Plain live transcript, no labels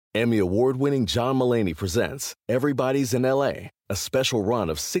Emmy award-winning John Mulaney presents Everybody's in L.A., a special run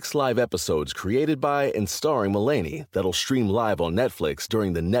of 6 live episodes created by and starring Mulaney that'll stream live on Netflix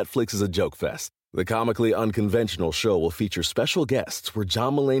during the Netflix is a Joke Fest. The comically unconventional show will feature special guests where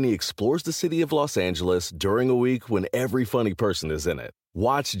John Mulaney explores the city of Los Angeles during a week when every funny person is in it.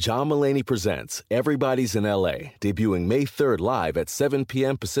 Watch John Mulaney Presents Everybody's in L.A., debuting May 3rd live at 7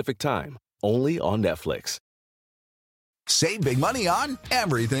 p.m. Pacific Time, only on Netflix. Save big money on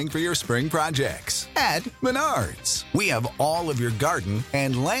everything for your spring projects at Menards. We have all of your garden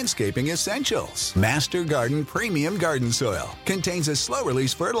and landscaping essentials. Master Garden Premium Garden Soil contains a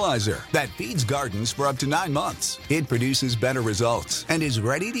slow-release fertilizer that feeds gardens for up to 9 months. It produces better results and is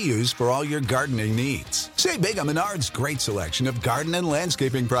ready to use for all your gardening needs. Save big on Menards' great selection of garden and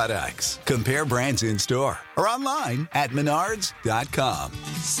landscaping products. Compare brands in-store or online at menards.com.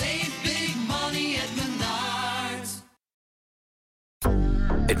 Save big money at Menards.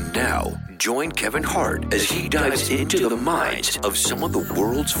 And now, join Kevin Hart as he dives into the minds of some of the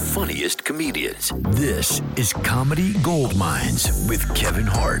world's funniest comedians. This is Comedy Goldmines with Kevin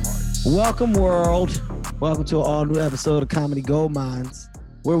Hart. Welcome, world. Welcome to an all-new episode of Comedy Goldmines,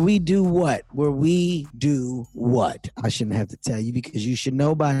 where we do what? I shouldn't have to tell you because you should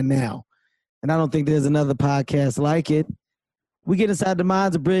know by now. And I don't think there's another podcast like it. We get inside the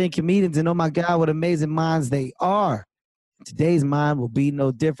minds of brilliant comedians, and oh my God, what amazing minds they are. Today's mind will be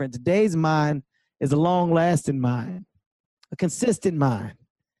no different. Today's mind is a long-lasting mind, a consistent mind,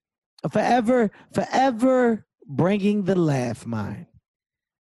 a forever bringing the laugh mind.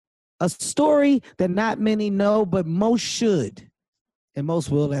 A story that not many know, but most should, and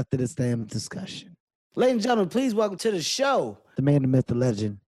most will after this damn discussion. Ladies and gentlemen, please welcome to the show the man, the myth, the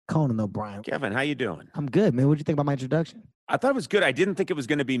legend, Conan O'Brien. Kevin, how you doing? I'm good, man. What do you think about my introduction? I thought it was good. I didn't think it was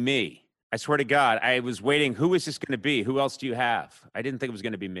going to be me. I swear to God, I was waiting. Who is this going to be? Who else do you have? I didn't think it was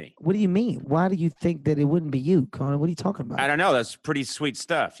going to be me. What do you mean? Why do you think that it wouldn't be you, Conan? What are you talking about? I don't know. That's pretty sweet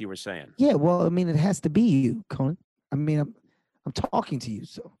stuff you were saying. Yeah, well, I mean, it has to be you, Conan. I mean, I'm talking to you,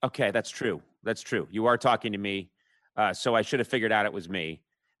 so. Okay, that's true. That's true. You are talking to me, so I should have figured out it was me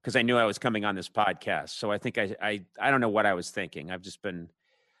because I knew I was coming on this podcast. So I think I don't know what I was thinking.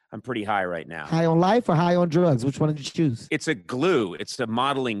 I'm pretty high right now. High on life or high on drugs? Which one did you choose? It's a glue. It's a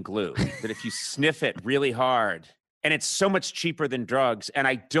modeling glue that if you sniff it really hard, and it's so much cheaper than drugs, and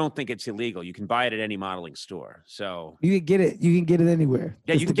I don't think it's illegal. You can buy it at any modeling store. So you can get it. You can get it anywhere.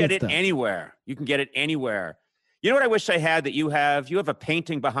 Yeah, It's you the can get good it stuff. anywhere. You can get it anywhere. You know what I wish I had that you have? You have a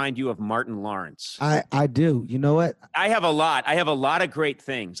painting behind you of Martin Lawrence. I do. You know what? I have a lot. I have a lot of great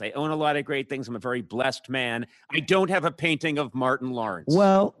things. I own a lot of great things. I'm a very blessed man. I don't have a painting of Martin Lawrence.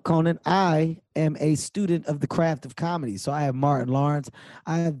 Well, Conan, I am a student of the craft of comedy. So I have Martin Lawrence.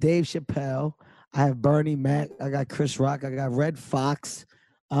 I have Dave Chappelle. I have Bernie Mac. I got Chris Rock. I got Red Fox.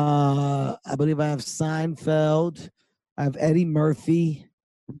 I believe I have Seinfeld. I have Eddie Murphy.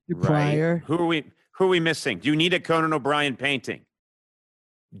 Right. Pryor. Who are we missing? Do you need a Conan O'Brien painting?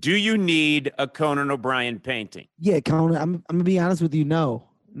 Do you need a Conan O'Brien painting? Yeah, Conan, I'm going to be honest with you. No.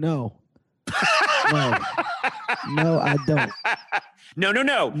 No, I don't.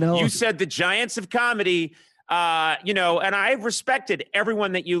 No. You said the giants of comedy, and I've respected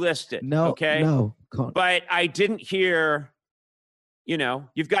everyone that you listed. No, okay? no. Conan. But I didn't hear,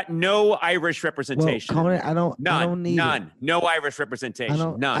 you've got no Irish representation. Well, Conan, I don't need none. it. No Irish representation.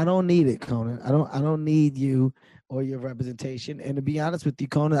 None. I don't need it, Conan. I don't need you or your representation. And to be honest with you,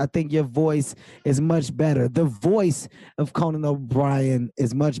 Conan, I think your voice is much better. The voice of Conan O'Brien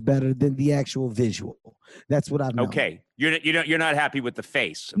is much better than the actual visual. That's what I've known. Okay. You're not happy with the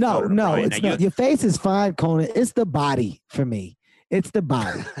face. No, O'Brien. it's Now, not. Your face is fine, Conan. It's the body for me. It's the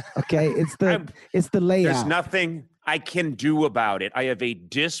body. Okay. It's the layout. There's nothing I can do about it. I have a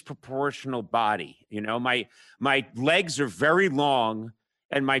disproportional body. My legs are very long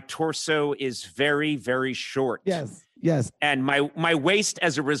and my torso is very, very short. Yes. And my waist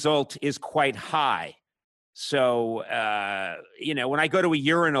as a result is quite high. So, when I go to a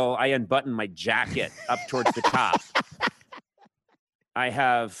urinal, I unbutton my jacket up towards the top. I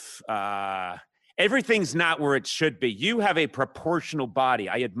have, everything's not where it should be. You have a proportional body.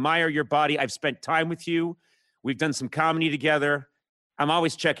 I admire your body. I've spent time with you. We've done some comedy together. I'm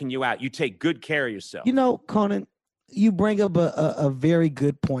always checking you out. You take good care of yourself. Conan, you bring up a very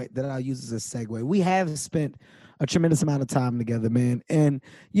good point that I'll use as a segue. We have spent a tremendous amount of time together, man. And,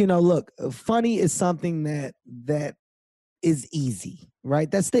 look, funny is something that is easy, right?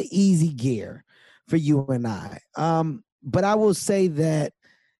 That's the easy gear for you and I. But I will say that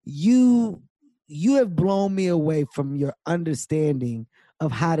you have blown me away from your understanding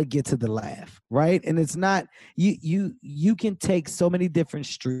of how to get to the laugh, right? And it's not you can take so many different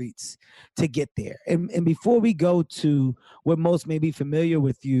streets to get there. And before we go to what most may be familiar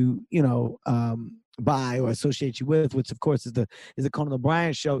with you, by or associate you with, which of course is the Conan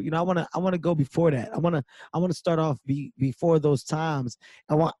O'Brien show. I want to go before that. I want to start off before those times.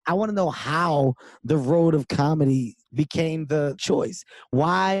 I want to know how the road of comedy became the choice.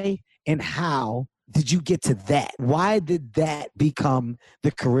 Why and how did you get to that? Why did that become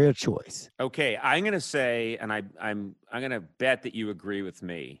the career choice? Okay, I'm going to say, and I'm going to bet that you agree with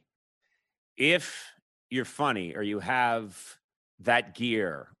me. If you're funny or you have that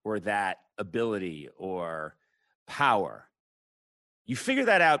gear or that ability or power, you figure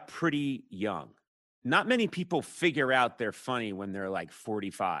that out pretty young. Not many people figure out they're funny when they're like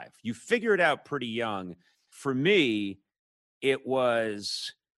 45. You figure it out pretty young. For me, it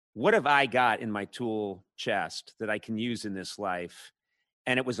was, what have I got in my tool chest that I can use in this life?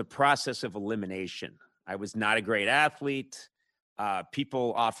 And it was a process of elimination. I was not a great athlete.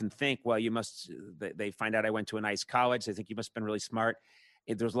 People often think, well, they find out I went to a nice college. They think you must have been really smart.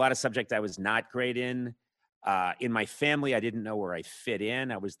 There was a lot of subjects I was not great in. In my family, I didn't know where I fit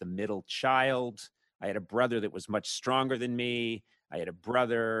in. I was the middle child. I had a brother that was much stronger than me. I had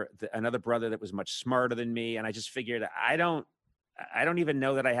another brother that was much smarter than me. And I just figured, I don't even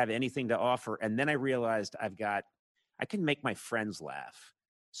know that I have anything to offer. And then I realized I can make my friends laugh.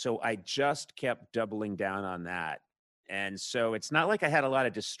 So I just kept doubling down on that. And so it's not like I had a lot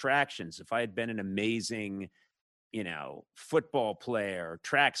of distractions. If I had been an amazing, football player,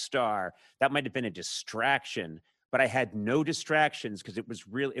 track star, that might have been a distraction, but I had no distractions because it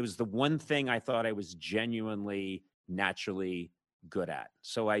was the one thing I thought I was genuinely, naturally good at.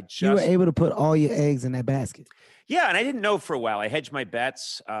 So you were able to put all your eggs in that basket. Yeah. And I didn't know for a while. I hedged my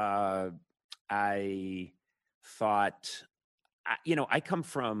bets. I thought, I come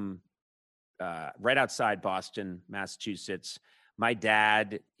from right outside Boston, Massachusetts. My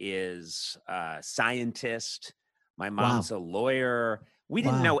dad is a scientist. My mom's a lawyer. We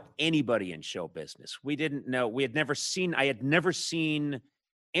didn't know anybody in show business. I had never seen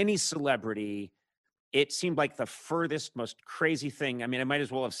any celebrity. It seemed like the furthest, most crazy thing. I mean, I might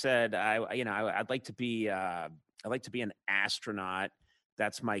as well have said, I'd like to be an astronaut.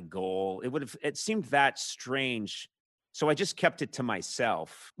 That's my goal. It seemed that strange. So I just kept it to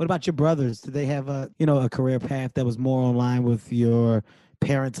myself. What about your brothers? Did they have a career path that was more in line with your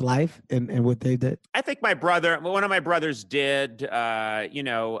parents' life and what they did? I think one of my brothers did. I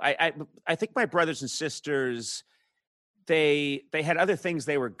think my brothers and sisters, they had other things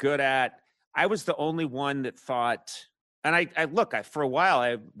they were good at. I was the only one that thought, and for a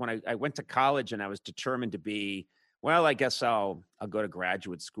while, when I went to college and I was determined to be, well, I guess I'll go to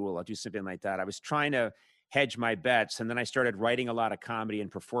graduate school. I'll do something like that. I was trying to hedge my bets. And then I started writing a lot of comedy and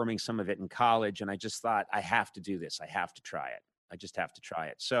performing some of it in college. And I just thought, I have to do this. I have to try it. I just have to try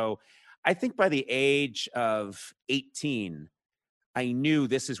it. So I think by the age of 18, I knew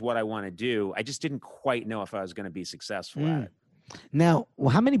this is what I want to do. I just didn't quite know if I was going to be successful at it. Now,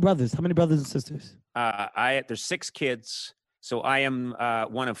 how many brothers and sisters? There's 6 kids. So I am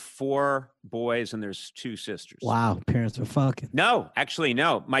one of 4 boys, and there's 2 sisters. Wow, parents are fucking. No, actually,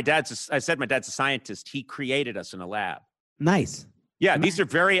 no. My dad's a scientist. He created us in a lab. Nice. Yeah, these are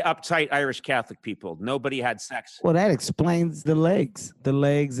very uptight Irish Catholic people. Nobody had sex. Well, that explains the legs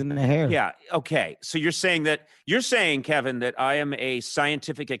and the hair. Yeah. Okay. So you're saying, Kevin, that I am a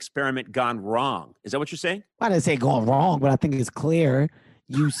scientific experiment gone wrong. Is that what you're saying? I didn't say going wrong, but I think it's clear.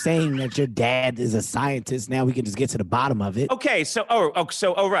 You saying that your dad is a scientist. Now we can just get to the bottom of it. Okay. So,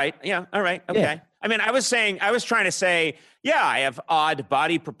 right. Yeah. All right. Okay. Yeah. I mean, I was trying to say, yeah, I have odd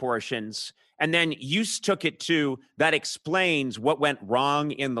body proportions. And then you took it to, that explains what went wrong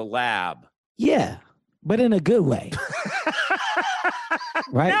in the lab. Yeah, but in a good way.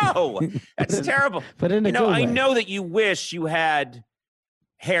 Right? No, that's terrible. But in a good way. I know that you wish you had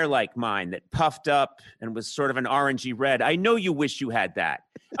hair like mine that puffed up and was sort of an orangey red. I know you wish you had that.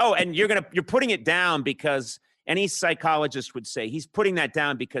 Oh, and you're putting it down because any psychologist would say he's putting that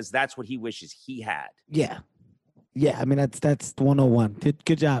down because that's what he wishes he had. Yeah. Yeah, I mean, that's 101.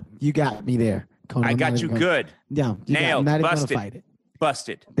 Good job. You got me there, Conan. I got you good. Yeah. Nailed. Not busted. Even gonna fight it.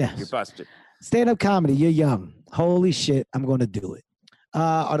 Busted. Yes. You're busted. Stand-up comedy, you're young. Holy shit, I'm going to do it.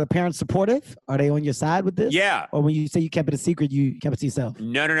 Are the parents supportive? Are they on your side with this? Yeah. Or when you say you kept it a secret, you kept it to yourself?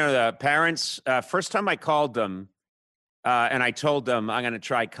 No. The parents, first time I called them and I told them I'm going to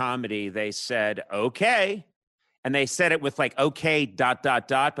try comedy, they said, okay. And they said it with like, okay, ...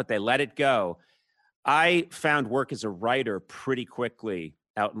 but they let it go. I found work as a writer pretty quickly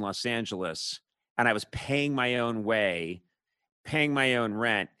out in Los Angeles, and I was paying my own way. paying my own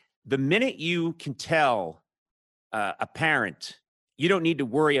rent. The minute you can tell a parent, you don't need to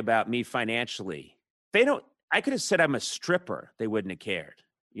worry about me financially. I could have said I'm a stripper. They wouldn't have cared.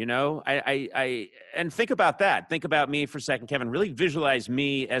 You know, and think about that. Think about me for a second, Kevin. Really visualize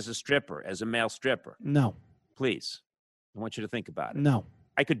me as a stripper, as a male stripper. No. Please. I want you to think about it. No.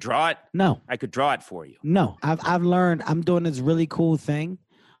 I could draw it. No. I could draw it for you. No. I've learned, I'm doing this really cool thing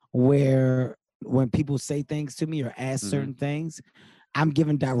where when people say things to me or ask certain things, I'm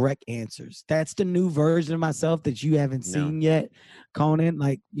giving direct answers. That's the new version of myself that you haven't seen yet, Conan.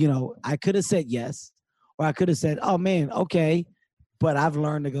 Like, you know, I could have said yes, or I could have said, oh man, okay. But I've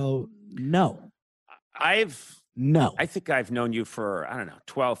learned to go, no. I think I've known you for,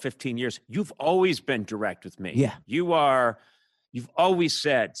 12, 15 years. You've always been direct with me. Yeah. You've always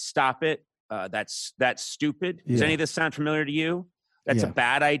said, stop it. That's stupid. Does any of this sound familiar to you? That's a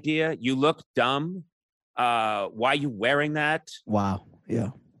bad idea. You look dumb. Why are you wearing that? Wow. Yeah.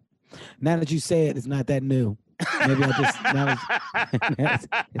 Now that you say it, it's not that new. Maybe it's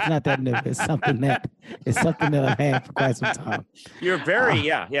not that new. It's something that I've had for quite some time. You're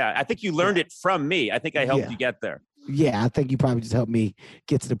very, I think you learned it from me. I think I helped you get there. Yeah, I think you probably just helped me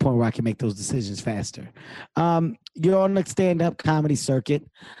get to the point where I can make those decisions faster. You're on the stand-up comedy circuit.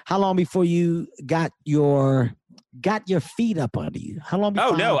 How long before you got your feet up under you? How long?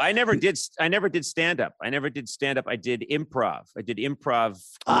 Oh no, I never did stand-up. I never did stand-up. I did improv.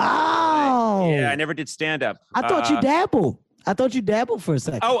 Oh, I never did stand-up. I thought you dabbled. I thought you dabbled for a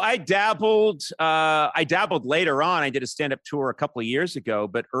second. Oh, I dabbled. I dabbled later on. I did a stand-up tour a couple of years ago,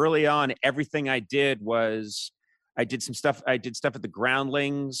 but early on, everything I did was I did some stuff. I did stuff at the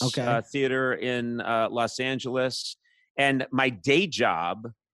Groundlings Theater in Los Angeles, and my day job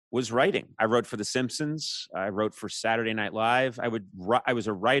was writing. I wrote for The Simpsons. I wrote for Saturday Night Live. I was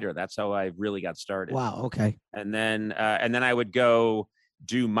a writer. That's how I really got started. Wow. Okay. And then I would go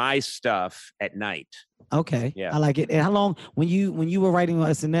do my stuff at night. Okay. Yeah. I like it. And how long, when you were writing on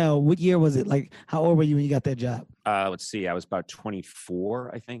SNL, what year was it? Like, how old were you when you got that job? Let's see. I was about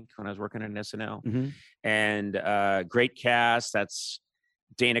 24, I think, when I was working at SNL. Mm-hmm. And great cast. That's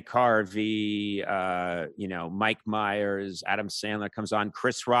Dana Carvey, Mike Myers, Adam Sandler comes on.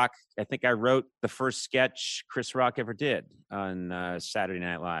 Chris Rock. I think I wrote the first sketch Chris Rock ever did on Saturday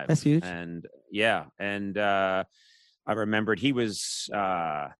Night Live. That's huge. And I remembered he was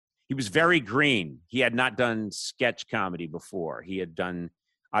very green. He had not done sketch comedy before. He had done,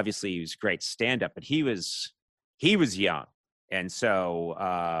 obviously, he was great stand-up, but he was young, and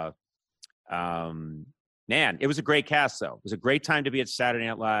so. Man, it was a great cast, though. It was a great time to be at Saturday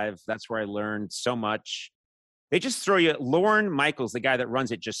Night Live. That's where I learned so much. They just throw you. Lorne Michaels, the guy that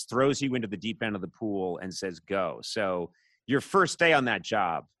runs it, just throws you into the deep end of the pool and says, go. So your first day on that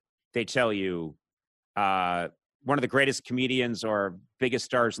job, they tell you one of the greatest comedians or biggest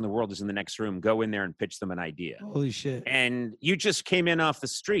stars in the world is in the next room. Go in there and pitch them an idea. Holy shit. And you just came in off the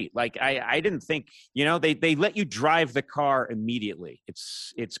street. Like, I didn't think, they let you drive the car immediately.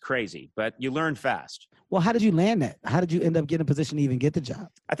 It's crazy, but you learn fast. Well, how did you land that? How did you end up getting a position to even get the job?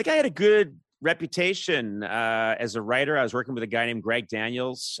 I think I had a good reputation as a writer. I was working with a guy named Greg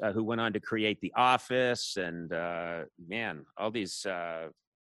Daniels, who went on to create The Office and, all these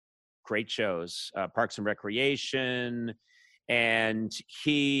great shows, Parks and Recreation. And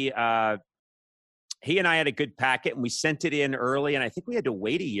he and I had a good packet, and we sent it in early, and I think we had to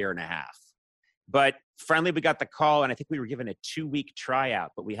wait a year and a half. But finally, we got the call, and I think we were given a 2-week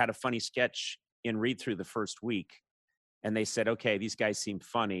tryout, but we had a funny sketch in read through the first week, and they said, okay, these guys seem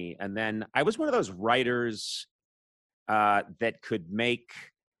funny. And then I was one of those writers that could make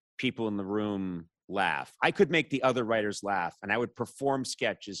people in the room laugh. I could make the other writers laugh, and I would perform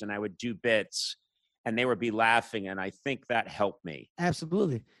sketches and I would do bits and they would be laughing. And I think that helped me.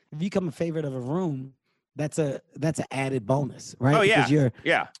 Absolutely. If you become a favorite of a room, that's an added bonus, right? Oh, yeah. Because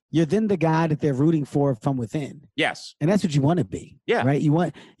you're then the guy that they're rooting for from within. Yes. And that's what you want to be. Yeah. Right. You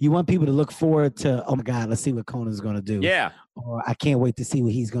want people to look forward to, oh my God, let's see what Conan's going to do. Yeah. Or I can't wait to see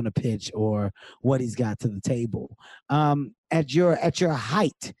what he's going to pitch or what he's got to the table. At your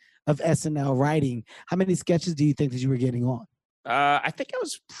height of SNL writing, how many sketches do you think that you were getting on? I think I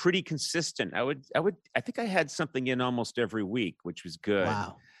was pretty consistent. I think I had something in almost every week, which was good.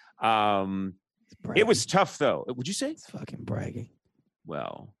 Wow. It was tough, though. Would you say? It's fucking bragging.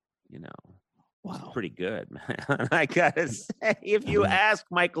 Well, wow. It's pretty good, man. I gotta say, if you ask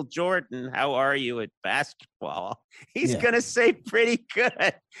Michael Jordan, how are you at basketball? He's gonna say pretty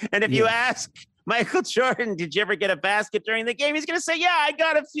good. And if you ask Michael Jordan, did you ever get a basket during the game? He's gonna say, yeah, I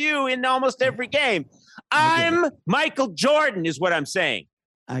got a few in almost every game. I'm Michael Jordan, is what I'm saying.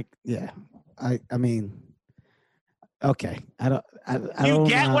 I mean, Okay. I You don't,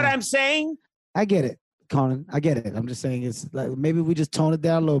 get what I'm saying? I get it, Conan. I get it. I'm just saying it's like maybe we just tone it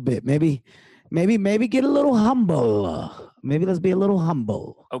down a little bit. Maybe get a little humble. Maybe let's be a little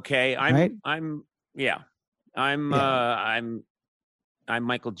humble. Okay. Right? I'm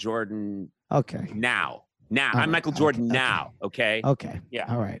Michael Jordan Okay. now. All I'm right, Michael Jordan now. Okay. Okay. Yeah.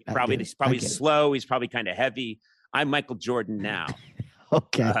 All right. I Probably get it. he's probably I get it. slow. He's probably kind of heavy. I'm Michael Jordan now.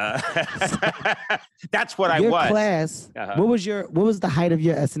 Okay. That's what I Your was. class. Uh-huh. What was the height of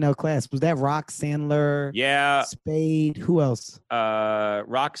your SNL class? Was that Rock, Sandler, Yeah. Spade? Who else?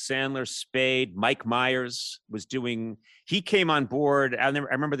 Rock, Sandler, Spade, Mike Myers was doing. He came on board. I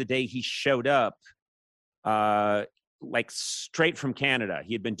remember the day he showed up. Like straight from Canada.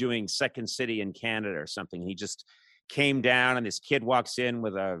 He had been doing Second City in Canada or something. He just came down, and this kid walks in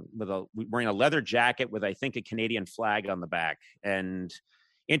with wearing a leather jacket with, I think, a Canadian flag on the back, and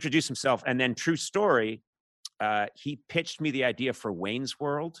introduced himself. And then, true story, he pitched me the idea for Wayne's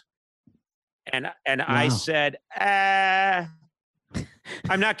World, and I said, I'm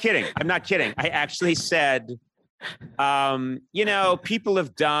not kidding. I actually said, people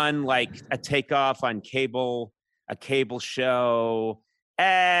have done like a Takeoff on cable. A cable show,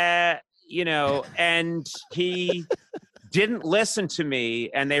 and he didn't listen to me,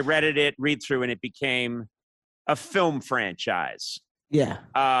 and they read through, and it became a film franchise. Yeah.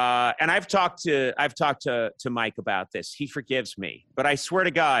 And I've talked to Mike about this. He forgives me, but I swear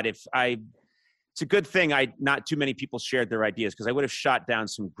to God, it's a good thing not too many people shared their ideas, because I would have shot down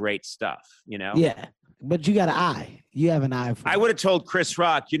some great stuff, Yeah. But you got an eye. You have an eye for I would have told Chris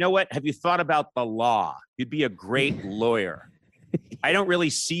Rock, you know what? Have you thought about the law? You'd be a great lawyer. I don't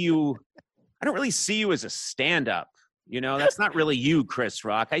really see you as a stand-up. That's not really you, Chris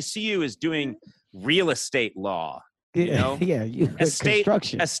Rock. I see you as doing real estate law. Yeah,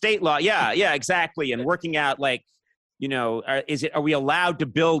 construction. Estate law. Yeah, exactly. And working out like, are we allowed to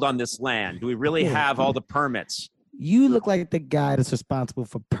build on this land? Do we really have all the permits? You look like the guy that's responsible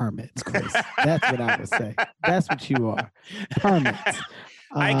for permits, Chris. That's what I would say. That's what you are. Permits.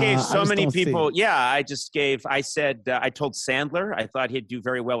 I gave so many people. Yeah, I said, I told Sandler, I thought he'd do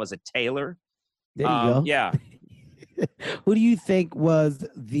very well as a tailor. There you go. Yeah. Who do you think was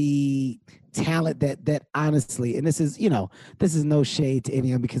the talent that honestly, and this is no shade to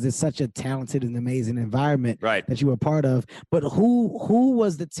anyone, because it's such a talented and amazing environment that you were part of, but who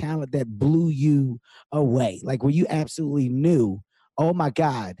was the talent that blew you away? Like, where you absolutely knew, oh my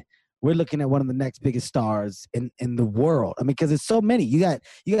God, we're looking at one of the next biggest stars in the world. I mean, because it's so many. You got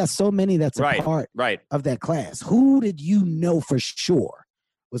so many that's a part of that class. Who did you know for sure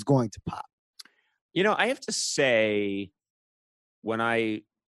was going to pop? I have to say,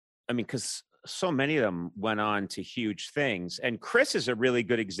 because so many of them went on to huge things. And Chris is a really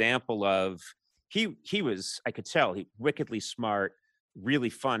good example of, he was, I could tell, he wickedly smart, really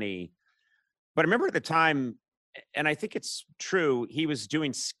funny. But I remember at the time, and I think it's true, he was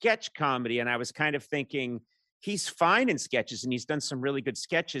doing sketch comedy, and I was kind of thinking, he's fine in sketches, and he's done some really good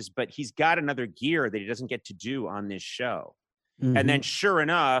sketches, but he's got another gear that he doesn't get to do on this show. Mm-hmm. And then sure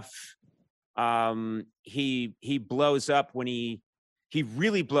enough, he blows up when he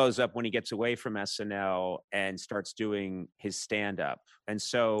really blows up when he gets away from SNL and starts doing his stand-up. And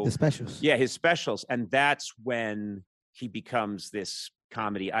so the specials. Yeah, his specials. And that's when he becomes this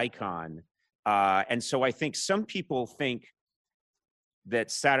comedy icon. And so I think some people think that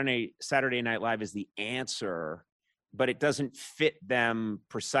Saturday Night Live is the answer, but it doesn't fit them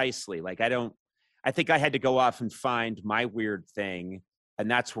precisely. Like, I think I had to go off and find my weird thing, and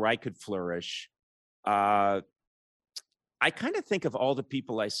that's where I could flourish. I kind of think of all the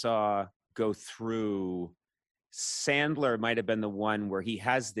people I saw go through, Sandler might have been the one where he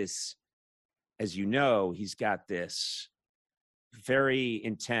has this, as you know, he's got this very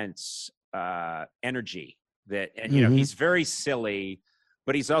intense energy and he's very silly,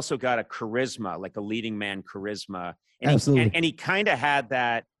 but he's also got a charisma, like a leading man charisma. And Absolutely. He kind of had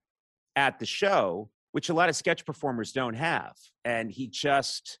that at the show, which a lot of sketch performers don't have. And he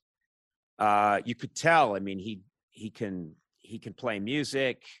just, you could tell, I mean, he can play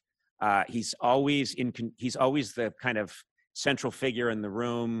music. He's always the kind of central figure in the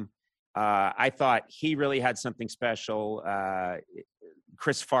room. I thought he really had something special.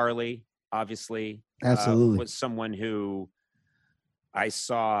 Chris Farley, obviously, absolutely, was someone who I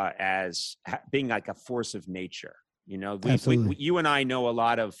saw as being like a force of nature. You know, you and I know a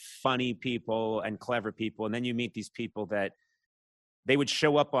lot of funny people and clever people, and then you meet these people that they would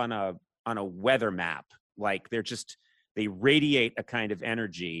show up on a weather map. Like they radiate a kind of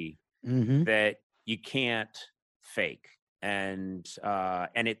energy that you can't fake, and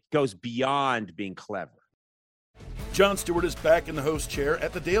it goes beyond being clever. Jon Stewart is back in the host chair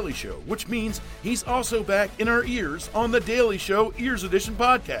at The Daily Show, which means he's also back in our ears on The Daily Show Ears Edition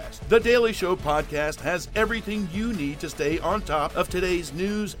podcast. The Daily Show podcast has everything you need to stay on top of today's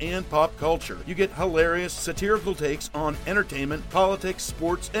news and pop culture. You get hilarious, satirical takes on entertainment, politics,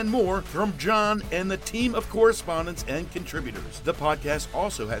 sports, and more from Jon and the team of correspondents and contributors. The podcast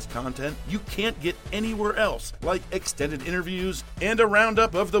also has content you can't get anywhere else, like extended interviews and a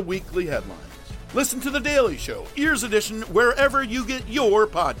roundup of the weekly headlines. Listen to The Daily Show, Ears Edition, wherever you get your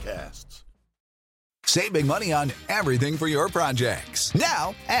podcasts. Save big money on everything for your projects.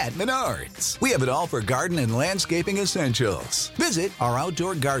 Now at Menards. We have it all for garden and landscaping essentials. Visit our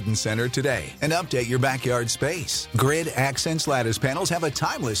outdoor garden center today and update your backyard space. Grid Accents lattice panels have a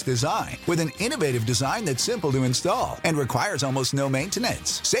timeless design with an innovative design that's simple to install and requires almost no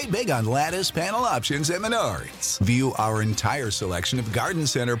maintenance. Save big on lattice panel options at Menards. View our entire selection of garden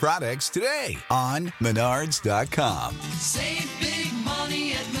center products today on Menards.com. Save big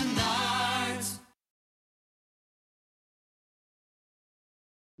money at Menards.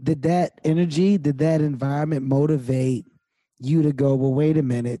 Did that energy, did that environment motivate you to go, well, wait a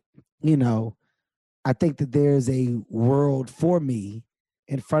minute, I think that there's a world for me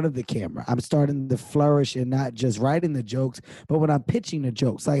in front of the camera. I'm starting to flourish and not just writing the jokes, but when I'm pitching the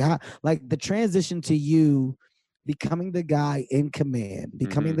jokes, like the transition to you becoming the guy in command,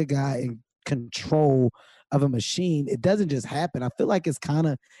 becoming the guy in control of a machine, it doesn't just happen. I feel like it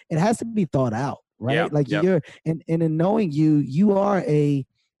has to be thought out, right? You're, and in knowing you are a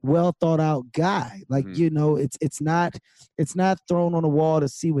well thought out guy. It's not thrown on the wall to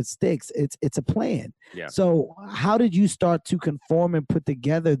see what sticks. It's a plan. Yeah. So how did you start to conform and put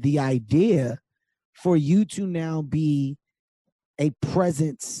together the idea for you to now be a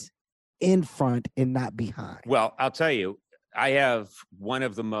presence in front and not behind? Well, I'll tell you, I have one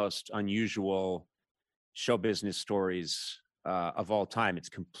of the most unusual show business stories of all time. It's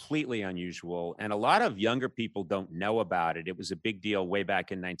completely unusual, and a lot of younger people don't know about it. It was a big deal way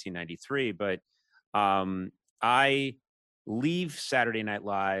back in 1993, but I leave Saturday Night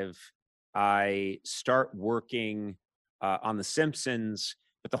Live. I start working on The Simpsons,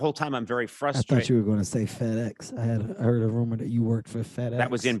 but the whole time I'm very frustrated. I thought you were going to say FedEx. I had heard a rumor that you worked for FedEx.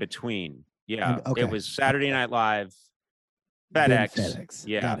 That was in between. Yeah, Okay. It was Saturday Night Live, FedEx. FedEx.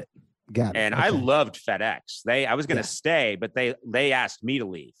 Yeah. Got it. And Okay. I loved FedEx. I was going to stay, but they asked me to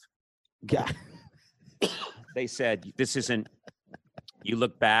leave. Got it. They said, you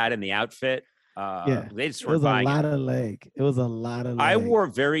look bad in the outfit. They just It weren't was a buying lot it. of leg. It was a lot of leg. I wore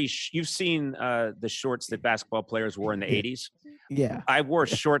you've seen the shorts that basketball players wore in the 80s. Yeah. I wore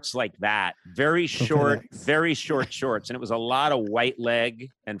shorts like that, very For short, FedEx. very short shorts. And it was a lot of white leg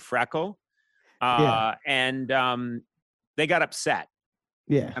and freckle. And they got upset.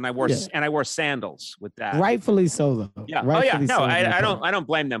 Yeah. And I wore sandals with that. Rightfully so, though. Yeah. Rightfully No, so, I don't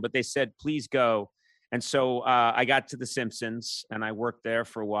blame them, but they said, please go. And so I got to The Simpsons and I worked there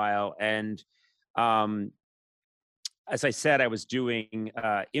for a while. And as I said, I was doing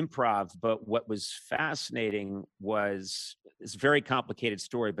improv, but what was fascinating was this very complicated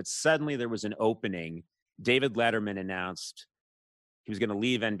story, but suddenly there was an opening. David Letterman announced he was going to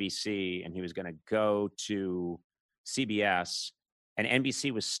leave NBC and he was going to go to CBS. And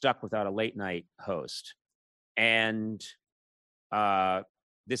NBC was stuck without a late night host. And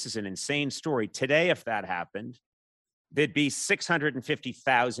this is an insane story. Today, if that happened, there'd be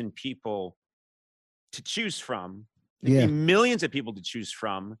 650,000 people to choose from. There'd be millions of people to choose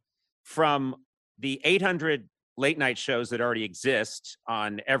from the 800 late night shows that already exist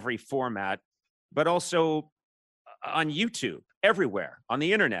on every format, but also on YouTube, everywhere, on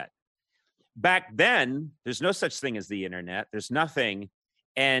the internet. Back then, there's no such thing as the internet. There's nothing.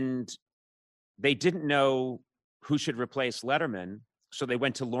 And they didn't know who should replace Letterman. So they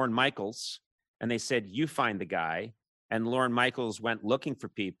went to Lorne Michaels and they said, you find the guy. And Lorne Michaels went looking for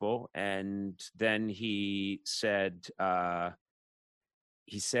people. And then he said,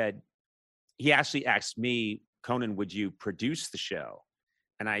 he actually asked me, Conan, would you produce the show?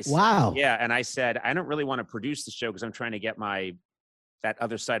 And I said, Wow. Yeah. And I said, I don't really want to produce the show because I'm trying to get that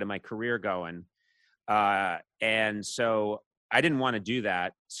other side of my career going. And so I didn't want to do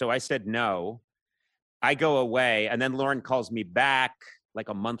that. So I said, no, I go away. And then Lorne calls me back like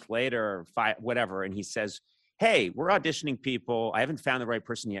a month later or whatever. And he says, hey, we're auditioning people. I haven't found the right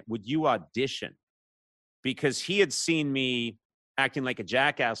person yet. Would you audition? Because he had seen me acting like a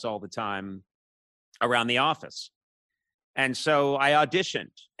jackass all the time around the office. And so I auditioned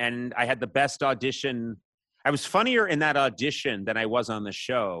and I had the best audition. I was funnier in that audition than I was on the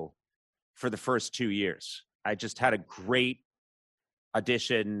show for the first 2 years. I just had a great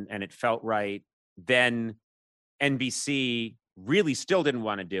audition and it felt right. Then NBC really still didn't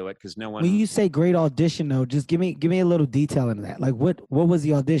want to do it because no one. When you say great audition, though, just give me a little detail into that. Like, what was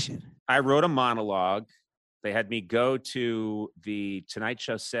the audition? I wrote a monologue. They had me go to the Tonight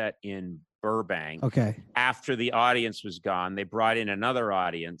Show set in Burbank. Okay. After the audience was gone, they brought in another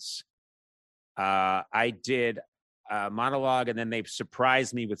audience. I did a monologue, and then they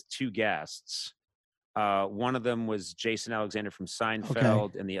surprised me with 2 guests. One of them was Jason Alexander from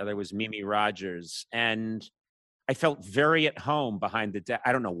Seinfeld, and the other was Mimi Rogers. And I felt very at home behind the desk.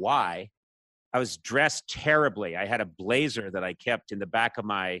 I don't know why. I was dressed terribly. I had a blazer that I kept in the back of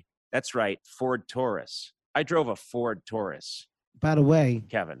my, that's right, Ford Taurus. I drove a Ford Taurus. By the way,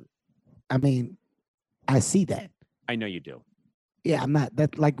 Kevin. I mean, I see that. I know you do. Yeah, I'm not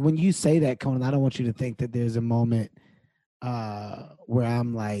that, like, when you say that, Conan, I don't want you to think that there's a moment where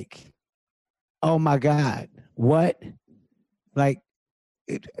I'm like, oh my God, what? Like,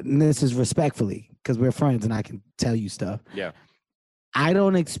 and this is respectfully, because we're friends and I can tell you stuff. Yeah. I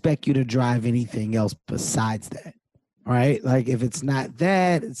don't expect you to drive anything else besides that. Right? Like, if it's not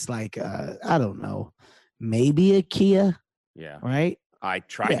that, it's like, I don't know, maybe a Kia. Yeah. Right? I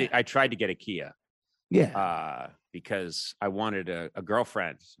tried to get a Kia. Yeah. Because I wanted a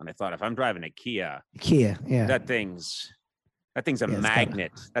girlfriend, and I thought, if I'm driving a Kia, yeah, that thing's a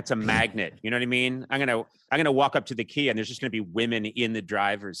magnet. That's a magnet. You know what I mean? I'm gonna walk up to the Kia, and there's just gonna be women in the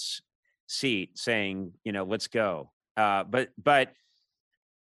driver's seat saying, you know, let's go. But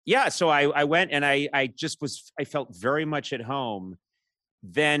yeah, so I went, and I felt very much at home.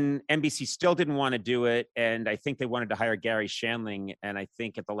 Then NBC still didn't want to do it, and I think they wanted to hire Gary Shandling, and I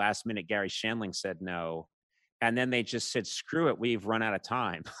think at the last minute Gary Shandling said no. And then they just said, screw it, we've run out of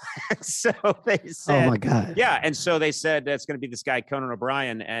time. So they said, oh my God. Yeah. And so they said, it's going to be this guy, Conan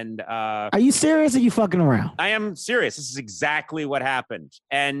O'Brien. And are you serious or are you fucking around? I am serious. This is exactly what happened.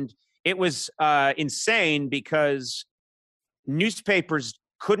 And it was insane because newspapers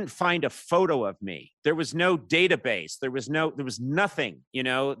couldn't find a photo of me. There was no database. There was nothing, you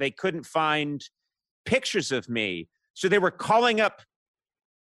know, they couldn't find pictures of me. So they were calling up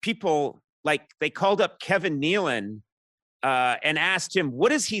people. Like, they called up Kevin Nealon and asked him, what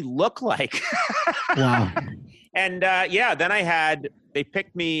does he look like? Wow. And then they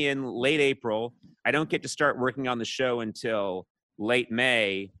picked me in late April. I don't get to start working on the show until late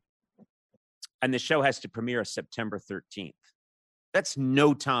May. And the show has to premiere September 13th. That's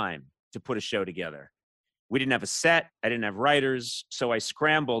no time to put a show together. We didn't have a set. I didn't have writers. So I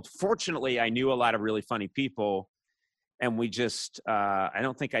scrambled. Fortunately, I knew a lot of really funny people. And we just, I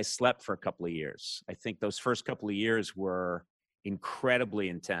don't think I slept for a couple of years. I think those first couple of years were incredibly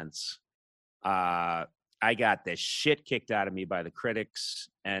intense. I got the shit kicked out of me by the critics,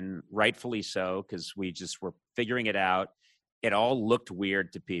 and rightfully so, because we just were figuring it out. It all looked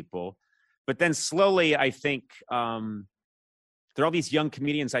weird to people. But then slowly, I think, there are all these young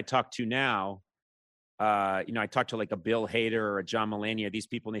comedians I talk to now. You know, I talked to like a Bill Hader or a John Mulaney, or these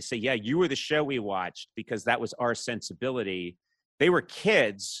people, and they say, yeah, you were the show we watched because that was our sensibility. They were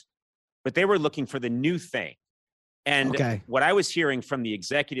kids, but they were looking for the new thing. And what I was hearing from the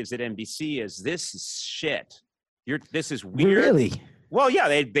executives at NBC is, this is shit. This is weird. Really? Well,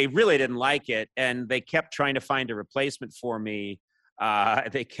 yeah, they really didn't like it. And they kept trying to find a replacement for me.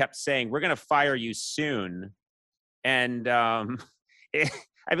 They kept saying, we're going to fire you soon. And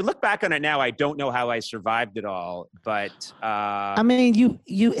I mean, look back on it now, I don't know how I survived it all, but I mean, you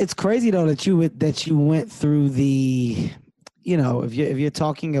it's crazy though that you went through the, you know, if you're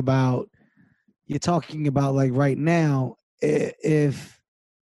talking about like right now, if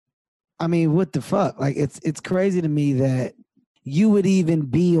I mean, what the fuck? Like, it's crazy to me that you would even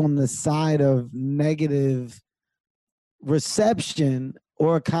be on the side of negative reception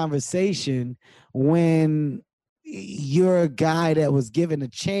or a conversation when you're a guy that was given a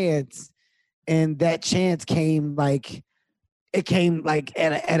chance, and that chance came like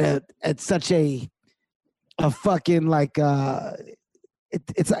at such a fucking like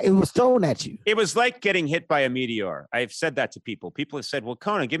it was thrown at you. It was like getting hit by a meteor. I've said that to people. People have said, well,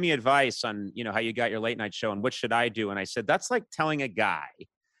 Conan, give me advice on, you know, how you got your late night show and what should I do? And I said, that's like telling a guy.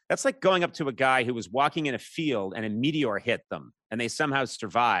 That's like going up to a guy who was walking in a field and a meteor hit them and they somehow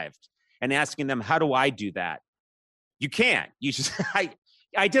survived, and asking them, how do I do that? You can't. You just,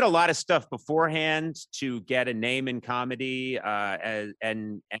 I did a lot of stuff beforehand to get a name in comedy and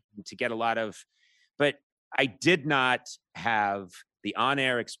to get a lot of, but I did not have the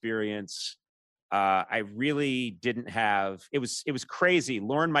on-air experience. I really didn't have, it was crazy.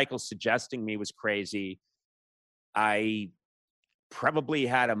 Lorne Michaels suggesting me was crazy. I probably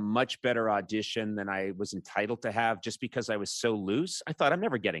had a much better audition than I was entitled to have just because I was so loose. I thought, I'm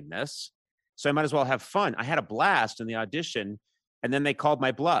never getting this. So I might as well have fun. I had a blast in the audition. And then they called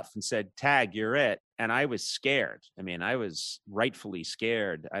my bluff and said, Tag, you're it. And I was scared. I mean, I was rightfully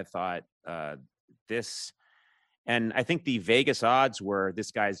scared. I thought this, and I think the Vegas odds were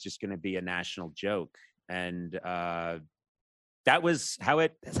this guy's just going to be a national joke. And that was how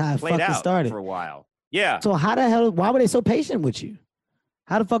it played out started for a while. Yeah. So how the hell, why were they so patient with you?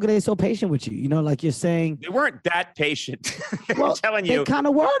 How the fuck are they so patient with you? You know, like you're saying. They weren't that patient. Well, I'm telling you. They kind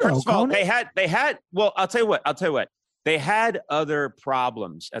of were, though. First of all, they had, well, I'll tell you what. They had other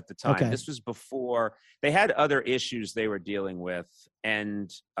problems at the time. Okay. This was before they had other issues they were dealing with.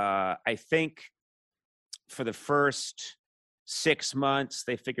 And I think for the first 6 months,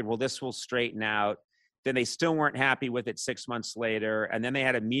 they figured, well, this will straighten out. Then they still weren't happy with it 6 months later. And then they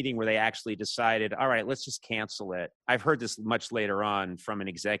had a meeting where they actually decided, all right, let's just cancel it. I've heard this much later on from an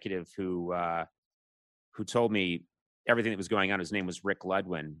executive who told me everything that was going on. His name was Rick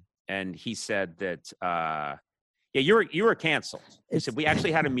Ludwin. And he said that, yeah, you were canceled. He said, we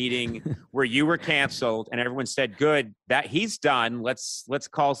actually had a meeting where you were canceled and everyone said, good, that he's done. Let's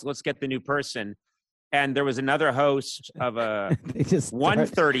get the new person. And there was another host of a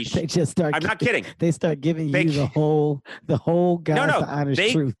 1:30. They just start. I'm not kidding. They start giving you the whole guys the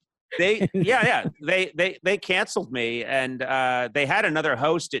honest truth. They canceled me, and they had another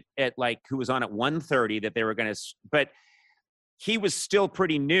host at like who was on at 1:30 that they were going to, but he was still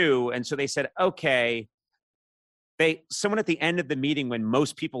pretty new, and so they said, okay. Someone at the end of the meeting when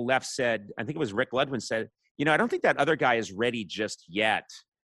most people left said, I think it was Rick Ludwin said, I don't think that other guy is ready just yet.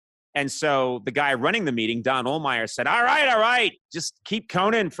 And so the guy running the meeting, Don Ohlmeyer, said, all right, just keep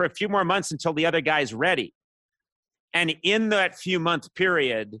Conan for a few more months until the other guy's ready. And in that few month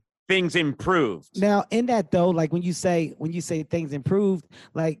period, things improved. Now, in that though, like when you say things improved,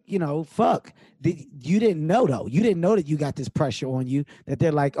 like, fuck, you didn't know though. You didn't know that you got this pressure on you that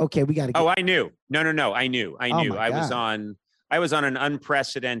they're like, okay, we got to. Oh, I knew. No. I knew. I was on an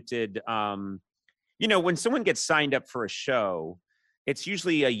unprecedented, when someone gets signed up for a show, it's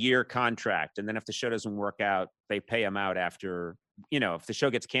usually a year contract. And then if the show doesn't work out, they pay them out after, if the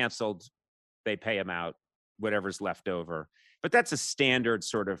show gets canceled, they pay them out whatever's left over. But that's a standard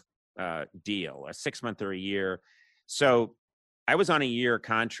sort of deal, a 6 month or a year. So I was on a year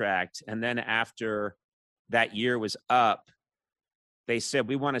contract. And then after that year was up, they said,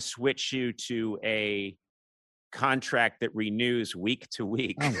 we want to switch you to a contract that renews week to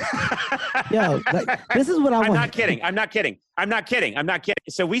week. Yo, this is what I want. I'm not kidding.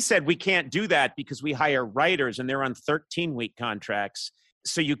 So we said we can't do that because we hire writers and they're on 13-week contracts.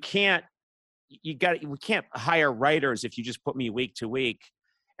 So we can't hire writers if you just put me week to week.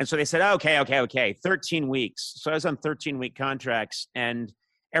 And so they said, okay, 13 weeks. So I was on 13-week contracts, and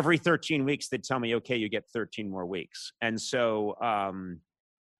every 13 weeks they'd tell me, okay, you get 13 more weeks. And so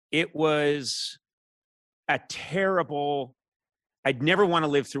it was a terrible, I'd never want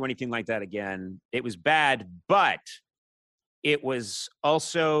to live through anything like that again. It was bad, but it was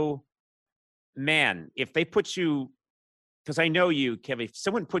also, man, if they put you, because I know you, Kevin, if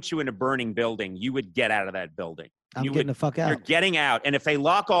someone put you in a burning building, you would get out of that building. I'm getting the fuck out. You're getting out. And if they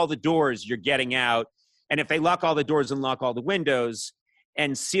lock all the doors, you're getting out. And if they lock all the doors and lock all the windows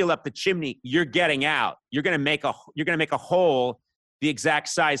and seal up the chimney, you're getting out. You're going to make a hole the exact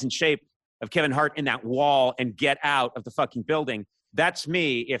size and shape of Kevin Hart in that wall and get out of the fucking building. That's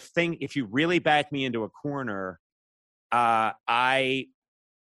me. If you really back me into a corner, I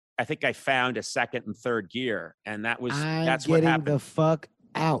think I found a second and third gear, and that's what happened. I'm getting the fuck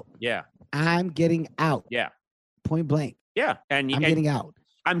out. Yeah. I'm getting out. Yeah. Point blank. Yeah. And I'm getting out.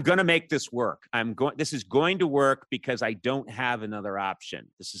 I'm going to make this work. This is going to work because I don't have another option.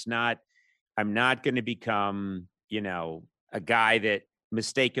 I'm not going to become, a guy that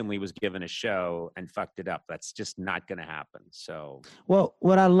mistakenly was given a show and fucked it up. That's just not going to happen. So, well,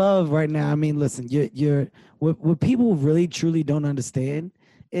 what I love right now, I mean, listen, what people really truly don't understand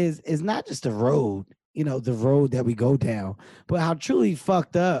is not just the road, the road that we go down, but how truly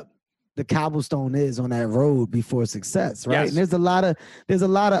fucked up the cobblestone is on that road before success, right? Yes. And there's a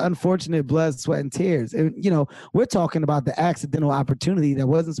lot of unfortunate blood, sweat, and tears. And we're talking about the accidental opportunity that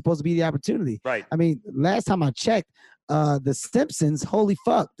wasn't supposed to be the opportunity. Right. I mean, last time I checked, The Simpsons, holy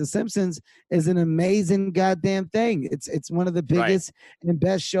fuck, The Simpsons is an amazing goddamn thing. It's one of the biggest and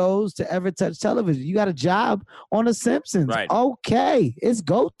best shows to ever touch television. You got a job on The Simpsons. Right. Okay, it's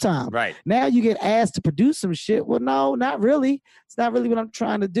go time. Right. Now you get asked to produce some shit. Well, no, not really. It's not really what I'm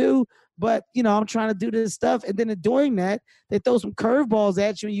trying to do. But, I'm trying to do this stuff. And then doing that, they throw some curveballs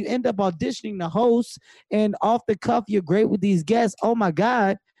at you and you end up auditioning the host. And off the cuff, you're great with these guests. Oh, my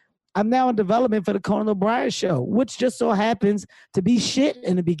God. I'm now in development for the Conan O'Brien show, which just so happens to be shit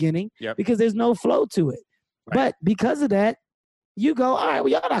in the beginning because there's no flow to it. Right. But because of that, you go, all right, well,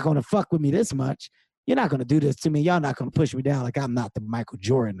 y'all not going to fuck with me this much. You're not going to do this to me. Y'all not going to push me down like I'm not the Michael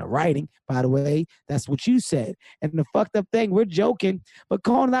Jordan of writing, by the way. That's what you said. And the fucked up thing, we're joking. But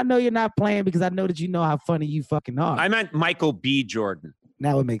Conan, I know you're not playing because I know that you know how funny you fucking are. I meant Michael B. Jordan.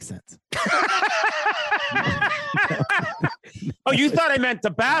 Now it makes sense. Oh, you thought I meant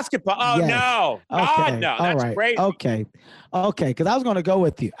the basketball? Oh, yes. No. Okay. God, no. That's great. Okay. Because I was going to go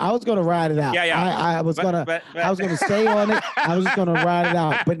with you. I was going to ride it out. Yeah. I was going to stay on it. I was just going to ride it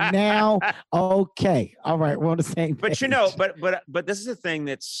out. But now, okay. All right. We're on the same page. But, you know, but this is a thing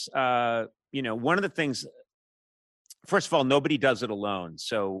that's, you know, one of the things, first of all, nobody does it alone.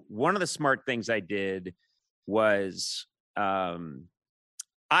 So one of the smart things I did was,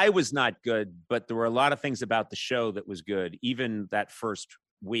 I was not good, but there were a lot of things about the show that was good. Even that first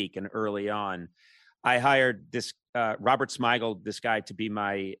week and early on, I hired this Robert Smigel, this guy, to be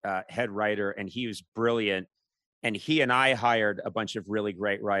my head writer, and he was brilliant. And he and I hired a bunch of really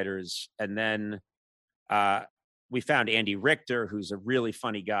great writers. And then we found Andy Richter, who's a really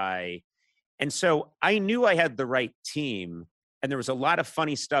funny guy. And so I knew I had the right team, and there was a lot of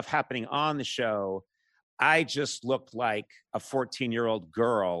funny stuff happening on the show. I just looked like a 14-year-old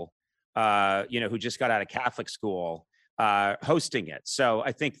girl, you know, who just got out of Catholic school, hosting it. So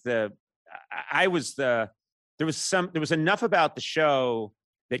I think there was enough about the show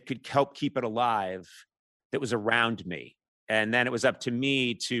that could help keep it alive that was around me. And then it was up to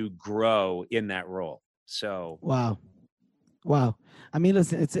me to grow in that role. So. Wow. I mean,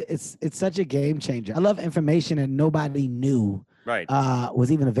 listen, it's such a game changer. I love information and nobody knew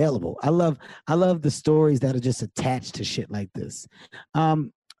was even available. I love the stories that are just attached to shit like this.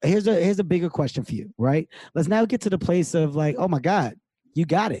 Here's a bigger question for you, right? Let's now get to the place of like, oh my God, you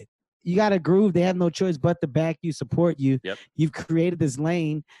got it. You got a groove. They have no choice but to back you, support you. Yep. You've created this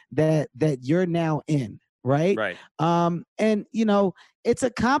lane that you're now in, right? Right. And you know, it's a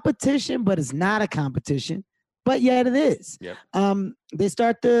competition, but it's not a competition. But yet it is. Yep. They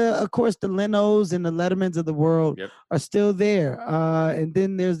start of course, the Lenos and the Lettermans of the world are still there. And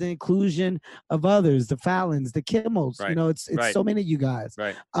then there's the inclusion of others, the Fallons, the Kimmels. Right. You know, it's so many of you guys.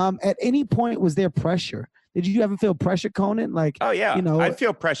 Right. At any point, was there pressure? Did you ever feel pressure, Conan? Like, oh yeah, you know, I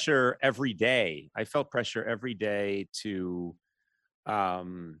feel pressure every day. I felt pressure every day to,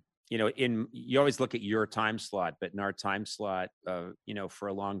 you know, you always look at your time slot, but in our time slot, you know, for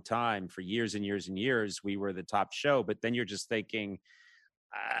a long time, for years and years and years, we were the top show. But then you're just thinking,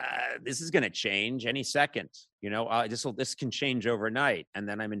 this is going to change any second. You know, this can change overnight, and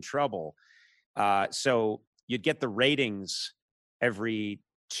then I'm in trouble. So you'd get the ratings every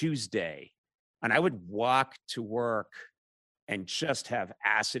Tuesday, and I would walk to work and just have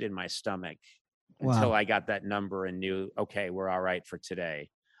acid in my stomach until I got that number and knew, okay, we're all right for today.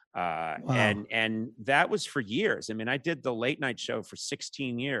 And that was for years. I mean, I did the late night show for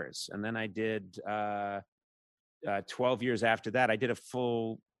 16 years, and then I did 12 years after that. I did a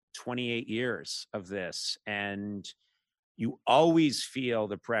full 28 years of this, and you always feel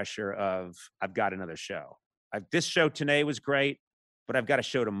the pressure of, I've got another show. This show today was great, but I've got a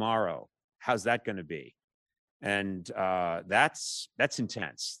show tomorrow. How's that going to be? And that's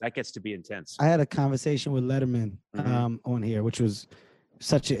intense. That gets to be intense. I had a conversation with Letterman on here, which was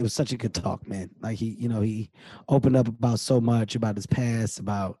such a good talk, man. Like he opened up about so much about his past,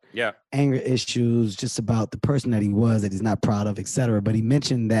 about anger issues, just about the person that he was, that he's not proud of, etc. But he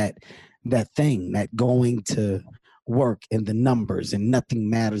mentioned that thing, that going to work and the numbers, and nothing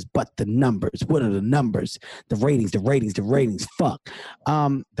matters but the numbers. What are the numbers? The ratings. Fuck.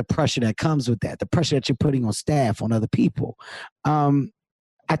 The pressure that comes with that, the pressure that you're putting on staff, on other people.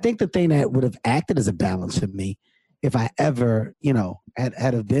 I think the thing that would have acted as a balance for me, if I ever, you know, had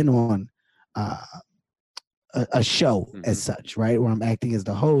have been on a show as such, right, where I'm acting as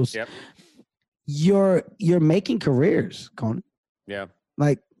the host, you're making careers, Conan. Yeah.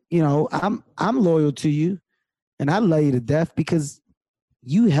 Like, you know, I'm loyal to you, and I love you to death because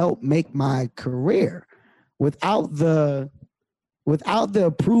you helped make my career. Without the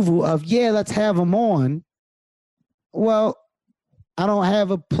approval of, let's have them on, well, I don't have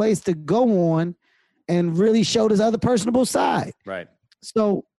a place to go on and really show this other personable side. Right.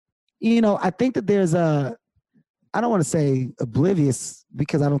 So, you know, I think that there's I don't want to say oblivious,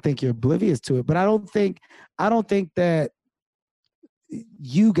 because I don't think you're oblivious to it, but I don't think that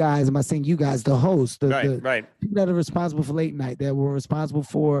you guys, am I saying you guys, the hosts, the Right. people that are responsible for late night, that were responsible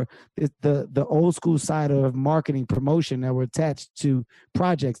for the old school side of marketing promotion, that were attached to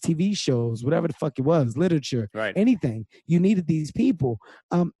projects, TV shows, whatever the fuck it was, literature, Right. anything. You needed these people.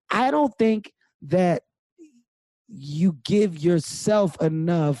 I don't think that you give yourself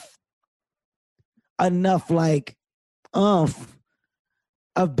enough like of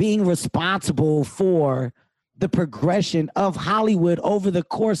being responsible for the progression of Hollywood over the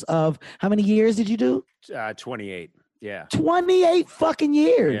course of how many years did you do? 28. Yeah. 28 fucking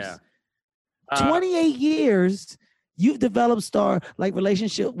years. Yeah. 28 years. You've developed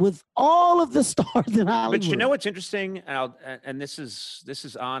relationship with all of the stars in Hollywood. But you know what's interesting? And this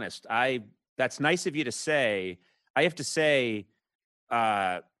is honest. That's nice of you to say. I have to say,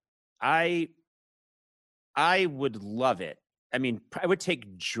 I would love it. I mean, I would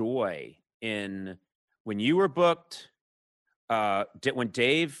take joy in when you were booked, when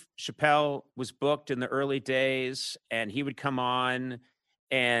Dave Chappelle was booked in the early days, and he would come on,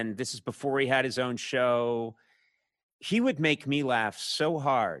 and this is before he had his own show. He would make me laugh so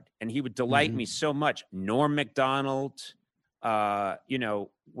hard, and he would delight me so much. Norm Macdonald,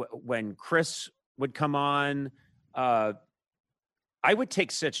 when Chris would come on, I would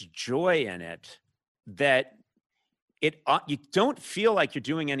take such joy in it that you don't feel like you're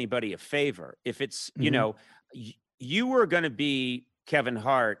doing anybody a favor. If it's, you were going to be Kevin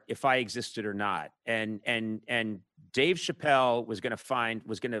Hart if I existed or not. And Dave Chappelle was going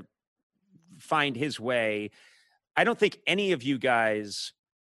to find his way. I don't think any of you guys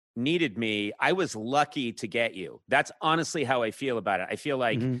needed me. I was lucky to get you. That's honestly how I feel about it. I feel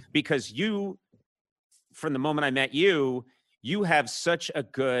like because you, from the moment I met you, you have such a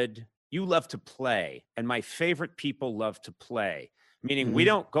good, you love to play. And my favorite people love to play, meaning we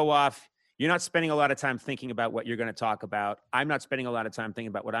don't go off. You're not spending a lot of time thinking about what you're going to talk about. I'm not spending a lot of time thinking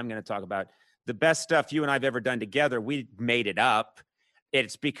about what I'm going to talk about. The best stuff you and I've ever done together, we made it up.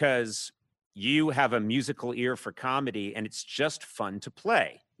 It's because you have a musical ear for comedy, and it's just fun to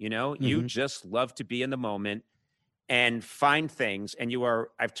play. You just love to be in the moment and find things. And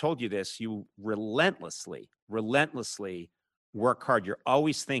I've told you this, you relentlessly work hard. You're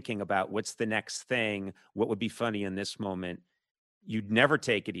always thinking about what's the next thing, what would be funny in this moment. You'd never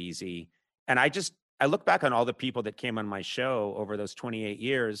take it easy. And I look back on all the people that came on my show over those 28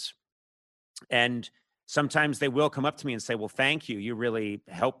 years, and sometimes they will come up to me and say, well, thank you. You really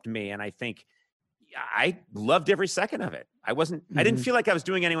helped me. And I think I loved every second of it. I didn't feel like I was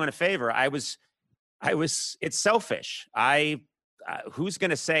doing anyone a favor. It's selfish. Who's going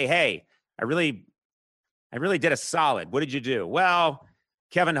to say, hey, I really did a solid. What did you do? Well,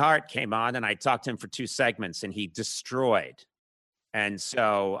 Kevin Hart came on and I talked to him for 2 segments and he destroyed. And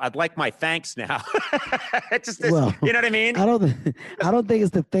so I'd like my thanks now. You know what I mean? I don't think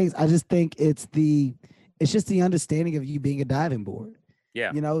it's the thanks. I just think it's just the understanding of you being a diving board.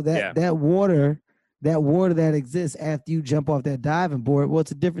 Yeah. That water that exists after you jump off that diving board, well,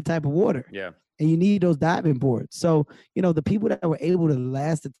 it's a different type of water. Yeah. And you need those diving boards. So, the people that were able to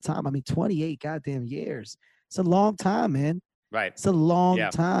last at the time, 28 goddamn years. It's a long time, man. Right. It's a long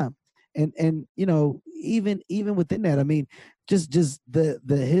time. And even within that, just the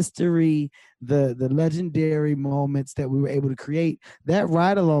history, the legendary moments that we were able to create, that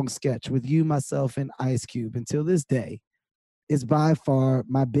ride along sketch with you, myself, and Ice Cube until this day is by far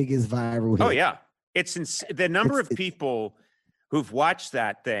my biggest viral hit. Oh yeah. It's the number of people who've watched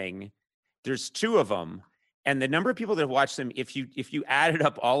that thing. There's 2 of them. And the number of people that watch them, if you added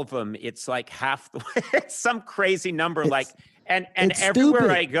up all of them, it's like half the way. It's some crazy number. And everywhere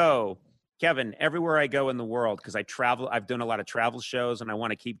stupid. I go, Kevin, everywhere I go in the world, because I travel, I've done a lot of travel shows and I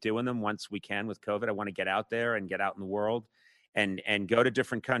want to keep doing them once we can with COVID. I want to get out there and get out in the world and go to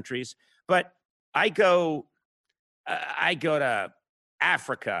different countries. But I go to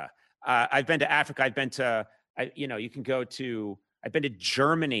Africa. I've been to Africa. I've been to, I've been to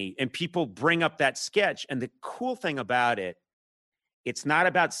Germany, and people bring up that sketch. And the cool thing about it, it's not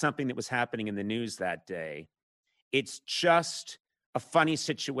about something that was happening in the news that day. It's just a funny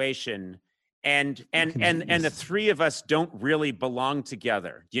situation. And the 3 of us don't really belong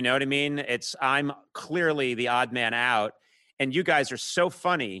together. Do you know what I mean? I'm clearly the odd man out, and you guys are so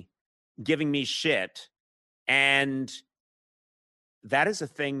funny giving me shit. And that is a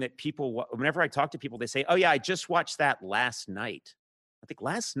thing that people, whenever I talk to people, they say, oh yeah, I just watched that last night. I think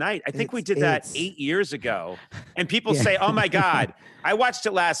last night, I think we did that 8 years ago. And people say, oh my God, I watched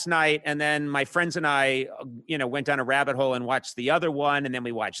it last night. And then my friends and I, went down a rabbit hole and watched the other one. And then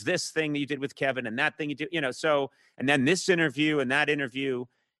we watched this thing that you did with Kevin and that thing you did, and then this interview and that interview.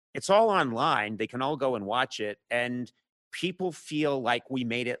 It's all online. They can all go and watch it. And people feel like we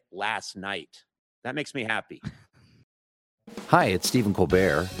made it last night. That makes me happy. Hi, it's Stephen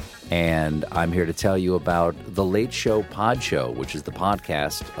Colbert, and I'm here to tell you about The Late Show Pod Show, which is the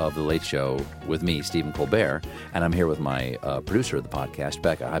podcast of The Late Show with me, Stephen Colbert, and I'm here with my producer of the podcast,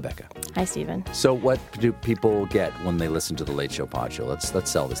 Becca. Hi, Becca. Hi, Stephen. So what do people get when they listen to The Late Show Pod Show? Let's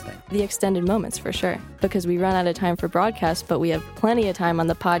sell this thing. The extended moments, for sure, because we run out of time for broadcast, but we have plenty of time on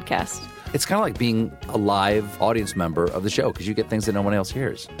the podcast. It's kind of like being a live audience member of the show because you get things that no one else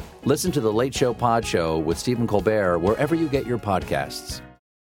hears. Listen to The Late Show Pod Show with Stephen Colbert wherever you get your podcasts.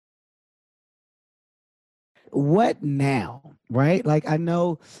 What now? Right? Like I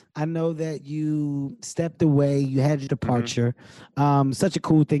know that you stepped away, you had your departure. Such a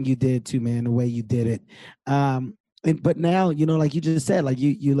cool thing you did too, man, the way you did it. But now, you know, like you just said, like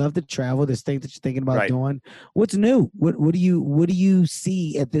you love to travel. There's things that you're thinking about doing. What's new? What do you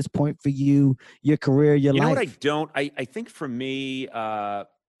see at this point for you, your career, your life? You know what I think for me,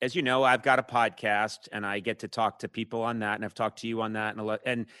 as you know, I've got a podcast and I get to talk to people on that, and I've talked to you on that,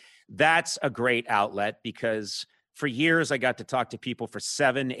 and that's a great outlet because for years I got to talk to people for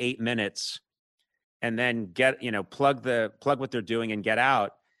 7-8 minutes and then plug what they're doing and get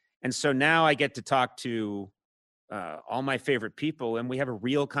out. And so now I get to talk to all my favorite people, and we have a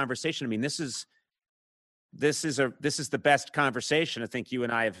real conversation. I mean, this is the best conversation I think you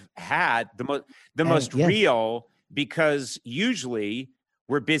and I have had, the most real, because usually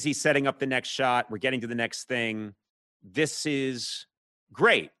we're busy setting up the next shot, we're getting to the next thing. This is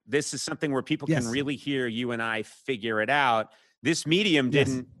great. This is something where people can really hear you and I figure it out. This medium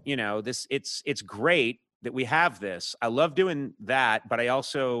didn't, it's great that we have this. I love doing that, but I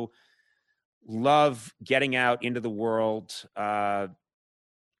also love getting out into the world. My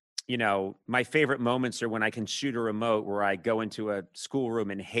favorite moments are when I can shoot a remote where I go into a schoolroom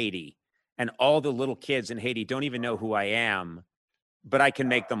in Haiti and all the little kids in Haiti don't even know who I am, but I can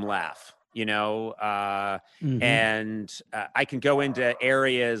make them laugh, and I can go into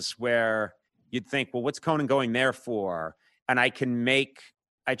areas where you'd think, well, what's Conan going there for? And I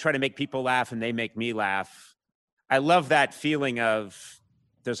try to make people laugh and they make me laugh. I love that feeling of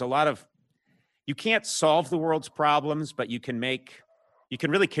there's a lot of, you can't solve the world's problems, but you can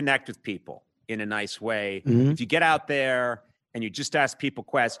really connect with people in a nice way. If you get out there and you just ask people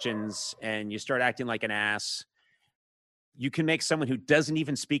questions and you start acting like an ass, you can make someone who doesn't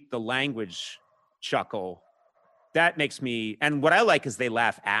even speak the language chuckle. That makes me, and what I like is they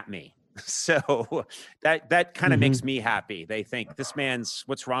laugh at me. So that kind of makes me happy. They think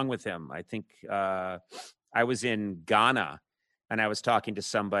what's wrong with him? I think I was in Ghana and I was talking to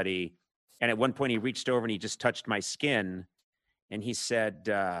somebody, and at one point he reached over and he just touched my skin and he said,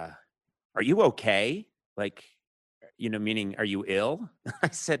 are you okay? Like, meaning, are you ill? I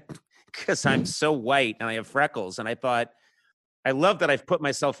said, because I'm so white and I have freckles. And I thought, I love that I've put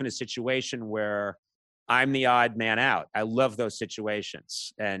myself in a situation where I'm the odd man out. I love those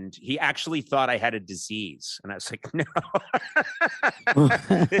situations. And he actually thought I had a disease. And I was like, no,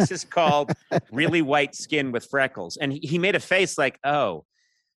 this is called really white skin with freckles. And he made a face like, oh,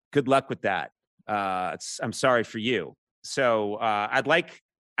 good luck with that. I'm sorry for you. So I'd like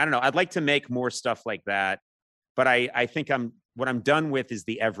to make more stuff like that. But I think what I'm done with is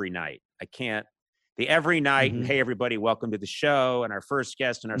the every night. The every night, hey, everybody, welcome to the show, and our first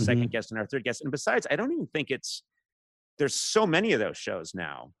guest, and our second guest, and our third guest. And besides, I don't even think there's so many of those shows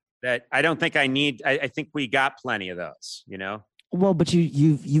now that I don't think I need. I think we got plenty of those, Well, but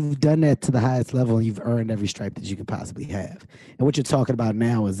you've done that to the highest level, and you've earned every stripe that you could possibly have. And what you're talking about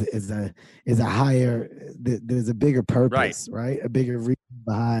now is a higher. There's a bigger purpose, right? A bigger reason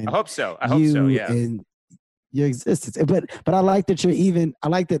behind. I hope so. Yeah. And your existence. But I like that I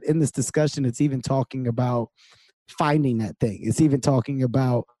like that in this discussion, it's even talking about finding that thing. It's even talking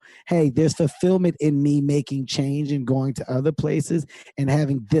about, hey, there's fulfillment in me making change and going to other places and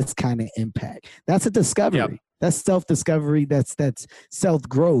having this kind of impact. That's a discovery. Yep. That's self-discovery. That's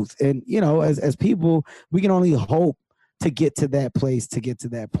self-growth. And, as people, we can only hope to get to that place, to get to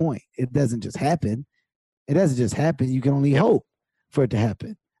that point. It doesn't just happen. You can only hope for it to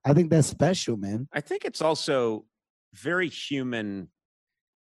happen. I think that's special, man. I think it's also very human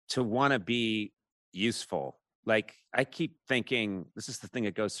to want to be useful. Like, I keep thinking, this is the thing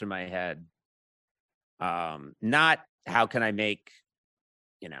that goes through my head. Not how can I make,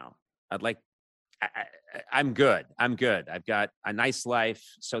 I'm good. I've got a nice life.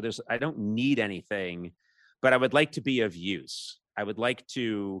 So I don't need anything, but I would like to be of use. I would like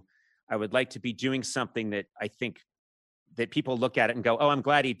to be doing something that I think that people look at it and go, oh, I'm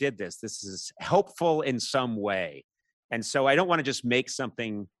glad he did this. This is helpful in some way. And so I don't want to just make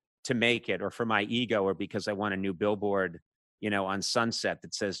something to make it, or for my ego, or because I want a new billboard, on Sunset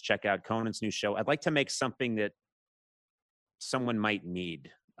that says, check out Conan's new show. I'd like to make something that someone might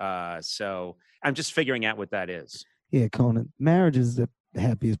need. So I'm just figuring out what that is. Yeah, Conan, marriage is the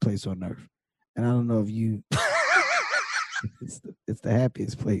happiest place on earth. And I don't know if you, it's the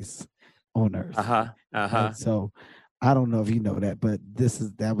happiest place on earth. Right? So I don't know if you know that, but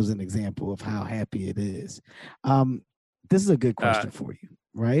that was an example of how happy it is. This is a good question for you,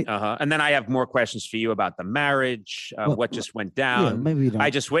 right? And then I have more questions for you about the marriage, what just went down. Yeah, maybe you don't. I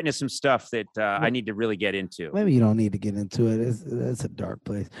just witnessed some stuff that I need to really get into. Maybe you don't need to get into it. It's a dark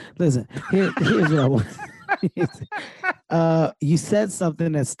place. Listen, here's what I want. You said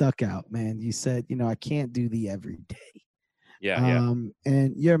something that stuck out, man. You said, I can't do the everyday. Yeah.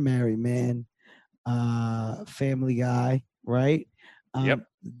 And you're married, man. Family guy, right? Yep.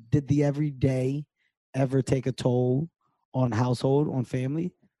 Did the everyday ever take a toll on household, on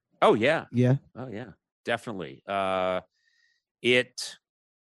family? Oh yeah. Yeah. Oh yeah, definitely.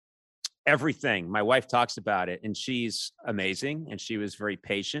 Everything. My wife talks about it, and she's amazing, and she was very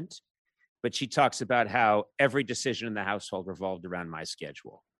patient, but she talks about how every decision in the household revolved around my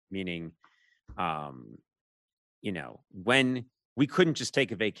schedule, meaning, when we couldn't just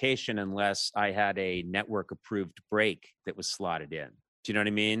take a vacation unless I had a network approved break that was slotted in. Do you know what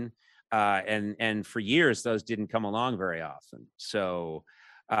I mean? And for years, those didn't come along very often. So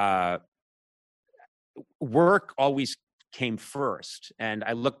work always came first. And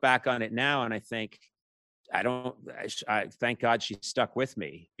I look back on it now and I think, I thank God she stuck with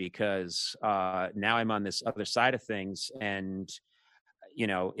me, because now I'm on this other side of things. And,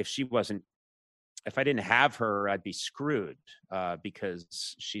 if I didn't have her, I'd be screwed,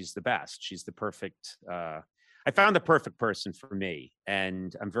 because she's the best. She's the perfect, I found the perfect person for me,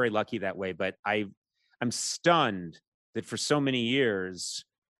 and I'm very lucky that way. But I'm stunned that for so many years,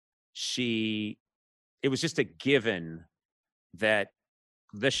 it was just a given that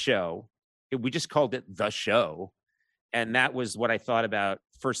the show, we just called it The Show. And that was what I thought about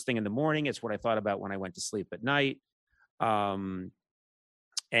first thing in the morning. It's what I thought about when I went to sleep at night. And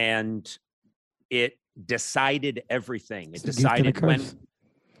it decided everything. It decided when.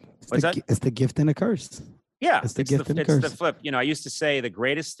 What's that? It's the gift and a curse. Yeah, it's the gift and a curse. It's the flip. I used to say the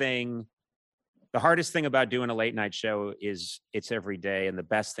hardest thing about doing a late night show is it's every day, and the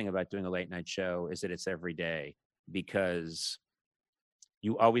best thing about doing a late night show is that it's every day, because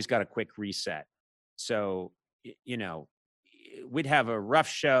you always got a quick reset. So, we'd have a rough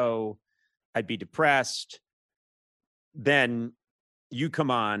show. I'd be depressed. Then you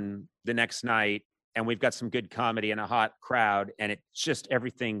come on the next night and we've got some good comedy and a hot crowd, and it's just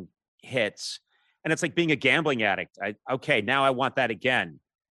everything hits. And it's like being a gambling addict. Okay, now I want that again.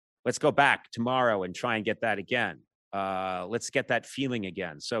 Let's go back tomorrow and try and get that again. Let's get that feeling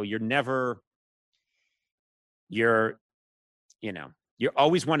again. So you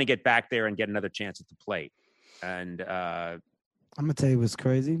always want to get back there and get another chance at the plate. And I'm gonna tell you what's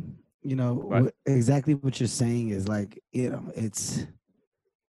crazy. Exactly what you're saying is like, it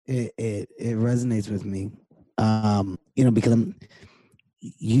resonates with me. Because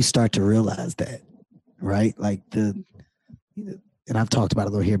you start to realize that, right? Like and I've talked about it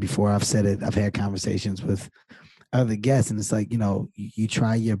a little here before. I've said it. I've had conversations with other guests, and it's like, you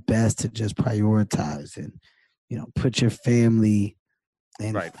try your best to just prioritize and, put your family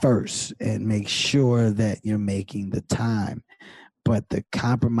in first and make sure that you're making the time. But the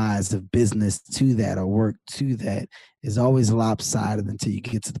compromise of business to that, or work to that, is always lopsided until you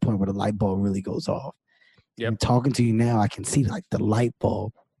get to the point where the light bulb really goes off. Yep. And talking to you now, I can see like the light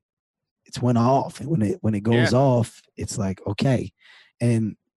bulb, it's went off. And when it goes off, it's like, okay.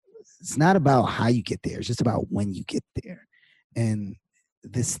 And it's not about how you get there. It's just about when you get there. And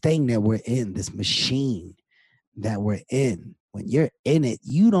this thing that we're in, this machine that we're in, when you're in it,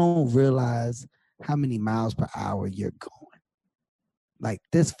 you don't realize how many miles per hour you're going. Like,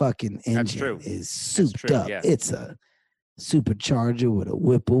 this fucking engine is souped up. Yeah. It's a supercharger with a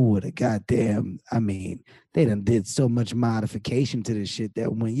Whipple with a goddamn, they done did so much modification to this shit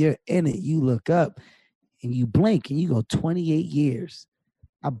that when you're in it, you look up and you blink and you go 28 years.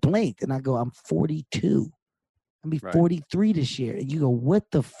 I blinked and I go, I'm 42. I'll be 43 this year. And you go, what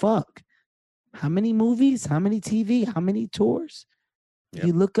the fuck? How many movies? How many TV? How many tours? Yep.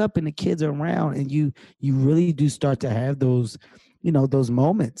 You look up and the kids are around, and you really do start to have those, those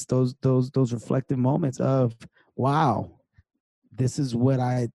moments, those reflective moments of, wow, this is what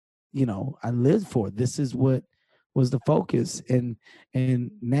I lived for. This is what was the focus. And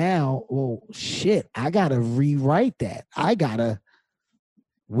now, well, shit, I gotta rewrite that.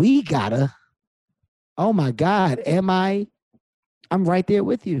 We gotta, oh my God, am I I'm right there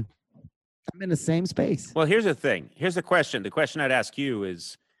with you. I'm in the same space. Well, here's the thing. Here's the question. The question I'd ask you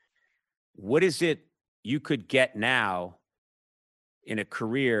is, what is it you could get now in a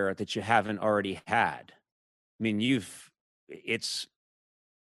career that you haven't already had? I mean, you're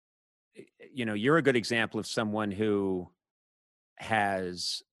a good example of someone who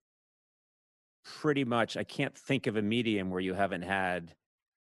has pretty much, I can't think of a medium where you haven't had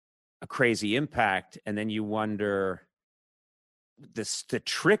a crazy impact. And then you wonder, the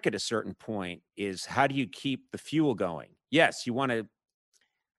trick at a certain point is, how do you keep the fuel going? Yes, you want to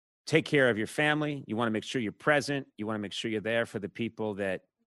take care of your family. You want to make sure you're present. You want to make sure you're there for the people that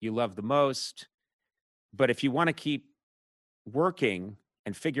you love the most. But if you want to keep working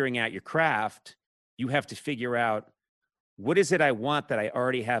and figuring out your craft, you have to figure out, what is it I want that I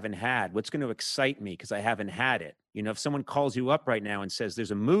already haven't had? What's going to excite me because I haven't had it? You know, if someone calls you up right now and says,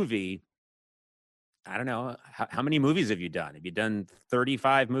 there's a movie, I don't know, how many movies have you done? Have you done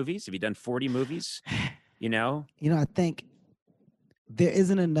 35 movies? Have you done 40 movies? You know, I think there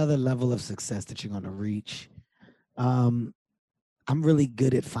isn't another level of success that you're going to reach. I'm really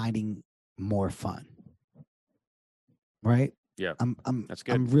good at finding more fun. Right? Yeah. That's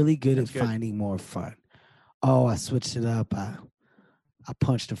good. I'm really good at finding more fun. Oh, I switched it up. I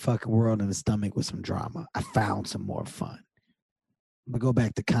punched the fucking world in the stomach with some drama. I found some more fun. I'm gonna go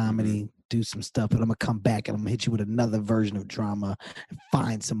back to comedy, do some stuff, but I'm gonna come back and I'm gonna hit you with another version of drama and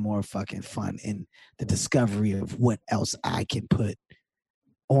find some more fucking fun in the discovery of what else I can put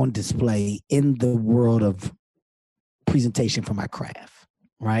on display in the world of presentation for my craft,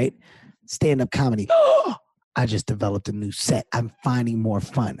 right? Stand-up comedy. I just developed a new set. I'm finding more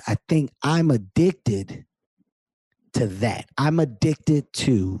fun. I think I'm addicted to that. I'm addicted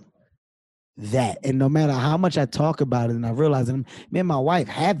to that. And no matter how much I talk about it, and I realize that me and my wife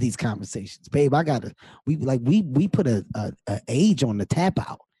have these conversations. Babe, we put a age on the tap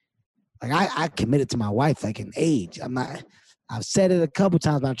out. Like I committed to my wife like an age. I've said it a couple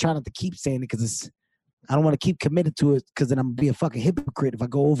times, but I'm trying not to keep saying it because I don't want to keep committed to it, because then I'm gonna be a fucking hypocrite if I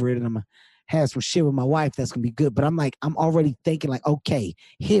go over it and I'm gonna have some shit with my wife that's gonna be good. But I'm already thinking like, okay,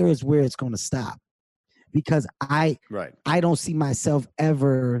 here is where it's gonna stop. Because I don't see myself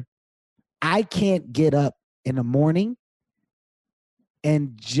ever, I can't get up in the morning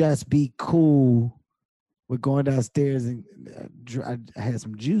and just be cool with going downstairs and I had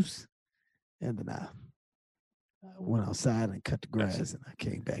some juice, and then I went outside and cut the grass, and I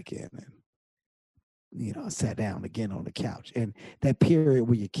came back in and, I sat down again on the couch. And that period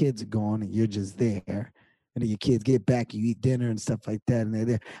where your kids are gone and you're just there, and then your kids get back, you eat dinner and stuff like that, and they're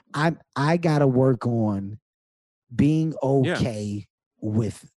there. I gotta work on being okay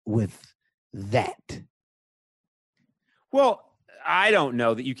with that. Well, I don't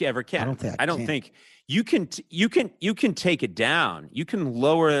know that you ever can. I don't think you can take it down. You can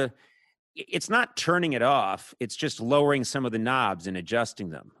lower. It's not turning it off. It's just lowering some of the knobs and adjusting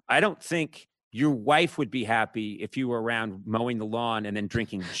them. I don't think your wife would be happy if you were around mowing the lawn and then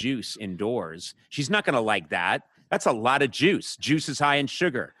drinking juice indoors. She's not going to like that. That's a lot of juice. Juice is high in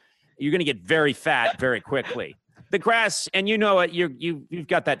sugar. You're going to get very fat very quickly. The grass, and you know it, you've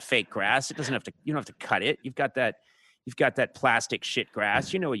got that fake grass. You don't have to cut it. You've got that plastic shit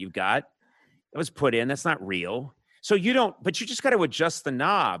grass. You know what you've got. It was put in. That's not real. So but you just got to adjust the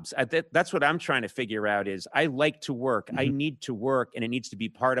knobs. That's what I'm trying to figure out is, I like to work. I need to work, and it needs to be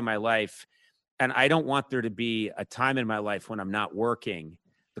part of my life. And I don't want there to be a time in my life when I'm not working.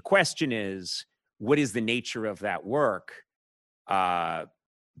 The question is, what is the nature of that work?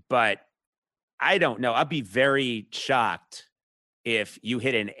 But I don't know. I'd be very shocked if you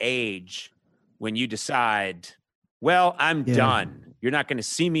hit an age when you decide, well, I'm done. You're not going to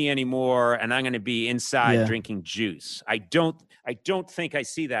see me anymore, and I'm going to be inside drinking juice. I don't think I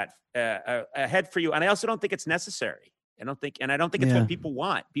see that ahead for you. And I also don't think it's necessary. I don't think it's what people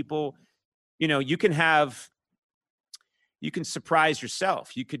want. People, you can surprise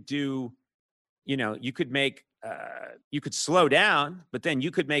yourself. You could do, you could slow down, but then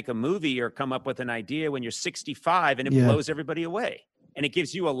you could make a movie or come up with an idea when you're 65 and it blows everybody away. And it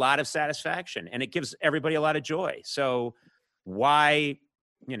gives you a lot of satisfaction, and it gives everybody a lot of joy. So why,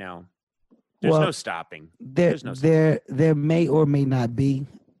 there's no stopping. There may or may not be.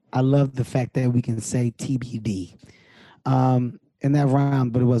 I love the fact that we can say TBD. And that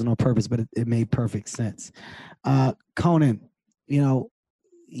rhymed, but it wasn't on purpose, but it made perfect sense. Conan,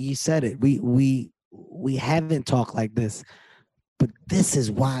 you said it. We haven't talked like this, but this is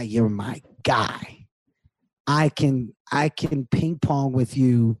why you're my guy. I can ping pong with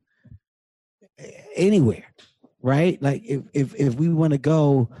you anywhere, right? Like if we want to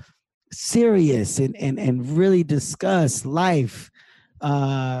go serious and really discuss life,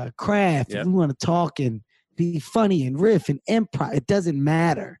 craft, if we want to talk and be funny and riff and improv, it doesn't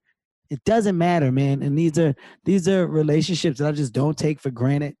matter. It doesn't matter, man. And these are relationships that I just don't take for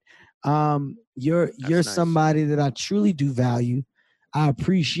granted. You're nice. somebody that I truly do value. I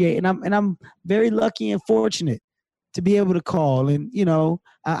appreciate, and I'm very lucky and fortunate to be able to call. And you know,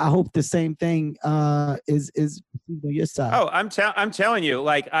 I hope the same thing is on your side. Oh, I'm telling you,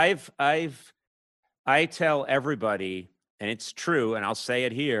 like I tell everybody, and it's true, and I'll say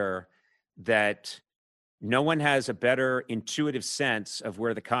it here, that no one has a better intuitive sense of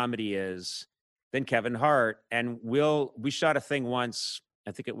where the comedy is than Kevin Hart. And we shot a thing once,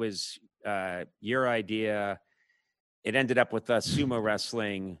 I think it was your idea. It ended up with us sumo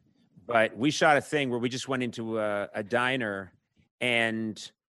wrestling, but we shot a thing where we just went into a diner,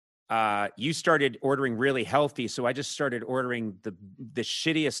 and you started ordering really healthy. So I just started ordering the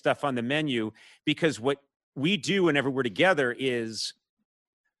shittiest stuff on the menu, because what we do whenever we're together is,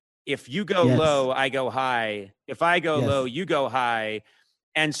 if you go low, I go high. If I go low, you go high.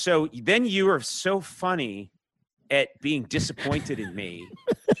 And so then you are so funny at being disappointed in me.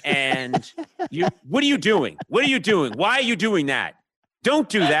 And what are you doing? What are you doing? Why are you doing that? Don't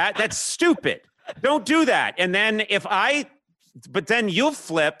do that. That's stupid. Don't do that. And then but then you'll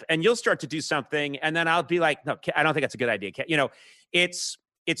flip and you'll start to do something. And then I'll be like, no, I don't think that's a good idea. You know, it's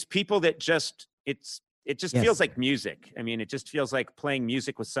people that it just feels like music. I mean, it just feels like playing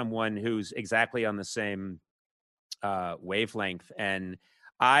music with someone who's exactly on the same wavelength. And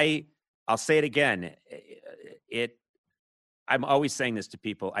I'll say it again. I'm always saying this to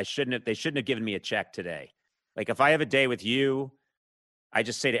people. They shouldn't have given me a check today. Like, if I have a day with you, I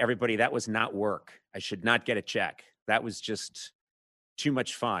just say to everybody, that was not work. I should not get a check. That was just too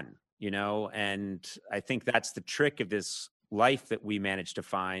much fun, you know? And I think that's the trick of this life that we managed to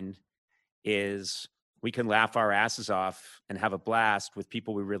find, is we can laugh our asses off and have a blast with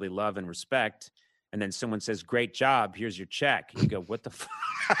people we really love and respect. And then someone says, great job, here's your check. You go, what the fuck?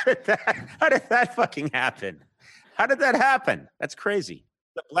 How did that fucking happen? How did that happen? That's crazy.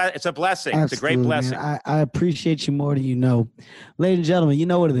 It's a blessing. Absolutely, it's a great blessing. Man. I appreciate you more than you know. Ladies and gentlemen, you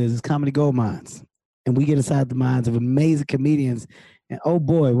know what it is. It's Comedy Gold Minds. And we get inside the minds of amazing comedians. And oh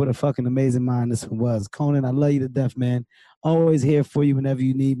boy, what a fucking amazing mind this one was. Conan, I love you to death, man. Always here for you whenever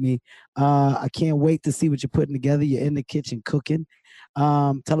you need me. I can't wait to see what you're putting together. You're in the kitchen cooking.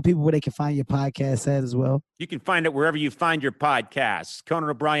 Tell the people where they can find your podcast at as well. You can find it wherever you find your podcasts. Conan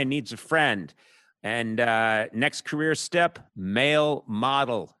O'Brien Needs a Friend. And next career step, male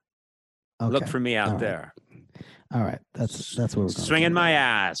model. Okay. Look for me out there. All right. That's what we're going to swinging my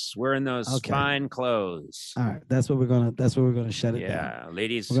ass, wearing those fine clothes. All right. That's what we're gonna shut it down. Yeah,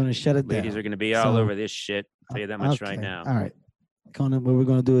 ladies. We're gonna shut it down. Ladies are gonna be all over this shit. I'll tell you that much right now. All right. Conan, what we're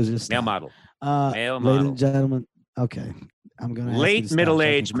gonna do is just male stop. model. Male model. Ladies and gentlemen. Okay. I'm gonna late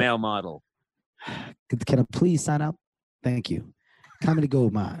middle-aged male model. Can I please sign up? Thank you. Comedy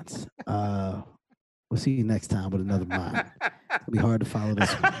Gold Minds. We'll see you next time with another mind. It'll be hard to follow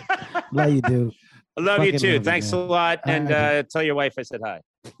this one. Love you, dude. I love you too. Thanks a lot. And tell your wife I said hi.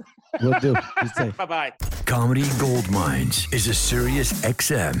 Will do. Bye-bye. Comedy Gold Mines is a Sirius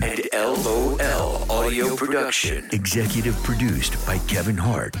XM and LOL audio production. Executive produced by Kevin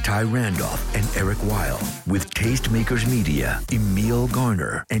Hart, Ty Randolph, and Eric Weil. With Tastemakers Media, Emil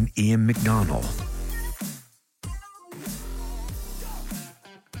Garner, and Ian McDonald.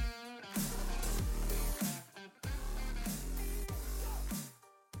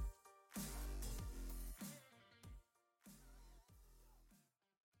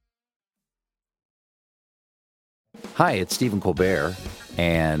 Hi, it's Stephen Colbert,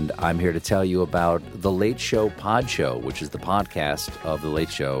 and I'm here to tell you about The Late Show Pod Show, which is the podcast of The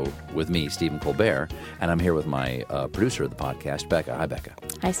Late Show with me, Stephen Colbert, and I'm here with my producer of the podcast, Becca. Hi, Becca.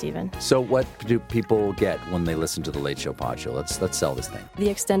 Hi, Stephen. So what do people get when they listen to The Late Show Pod Show? Let's sell this thing. The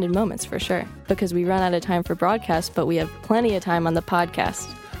extended moments, for sure, because we run out of time for broadcast, but we have plenty of time on the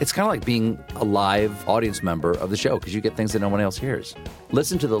podcast. It's kind of like being a live audience member of the show because you get things that no one else hears.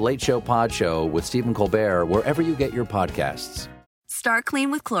 Listen to The Late Show Pod Show with Stephen Colbert wherever you get your podcasts. Start clean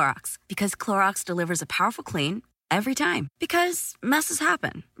with Clorox because Clorox delivers a powerful clean every time. Because messes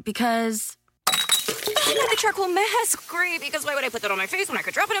happen. Because I got the charcoal mask. Great, because why would I put that on my face when I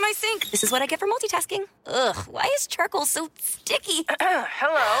could drop it in my sink? This is what I get for multitasking. Ugh, why is charcoal so sticky?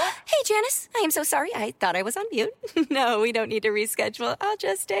 Hello? Hey, Janice. I am so sorry. I thought I was on mute. No, we don't need to reschedule. I'll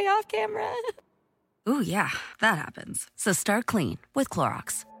just stay off camera. Ooh, yeah, that happens. So start clean with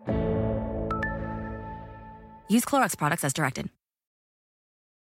Clorox. Use Clorox products as directed.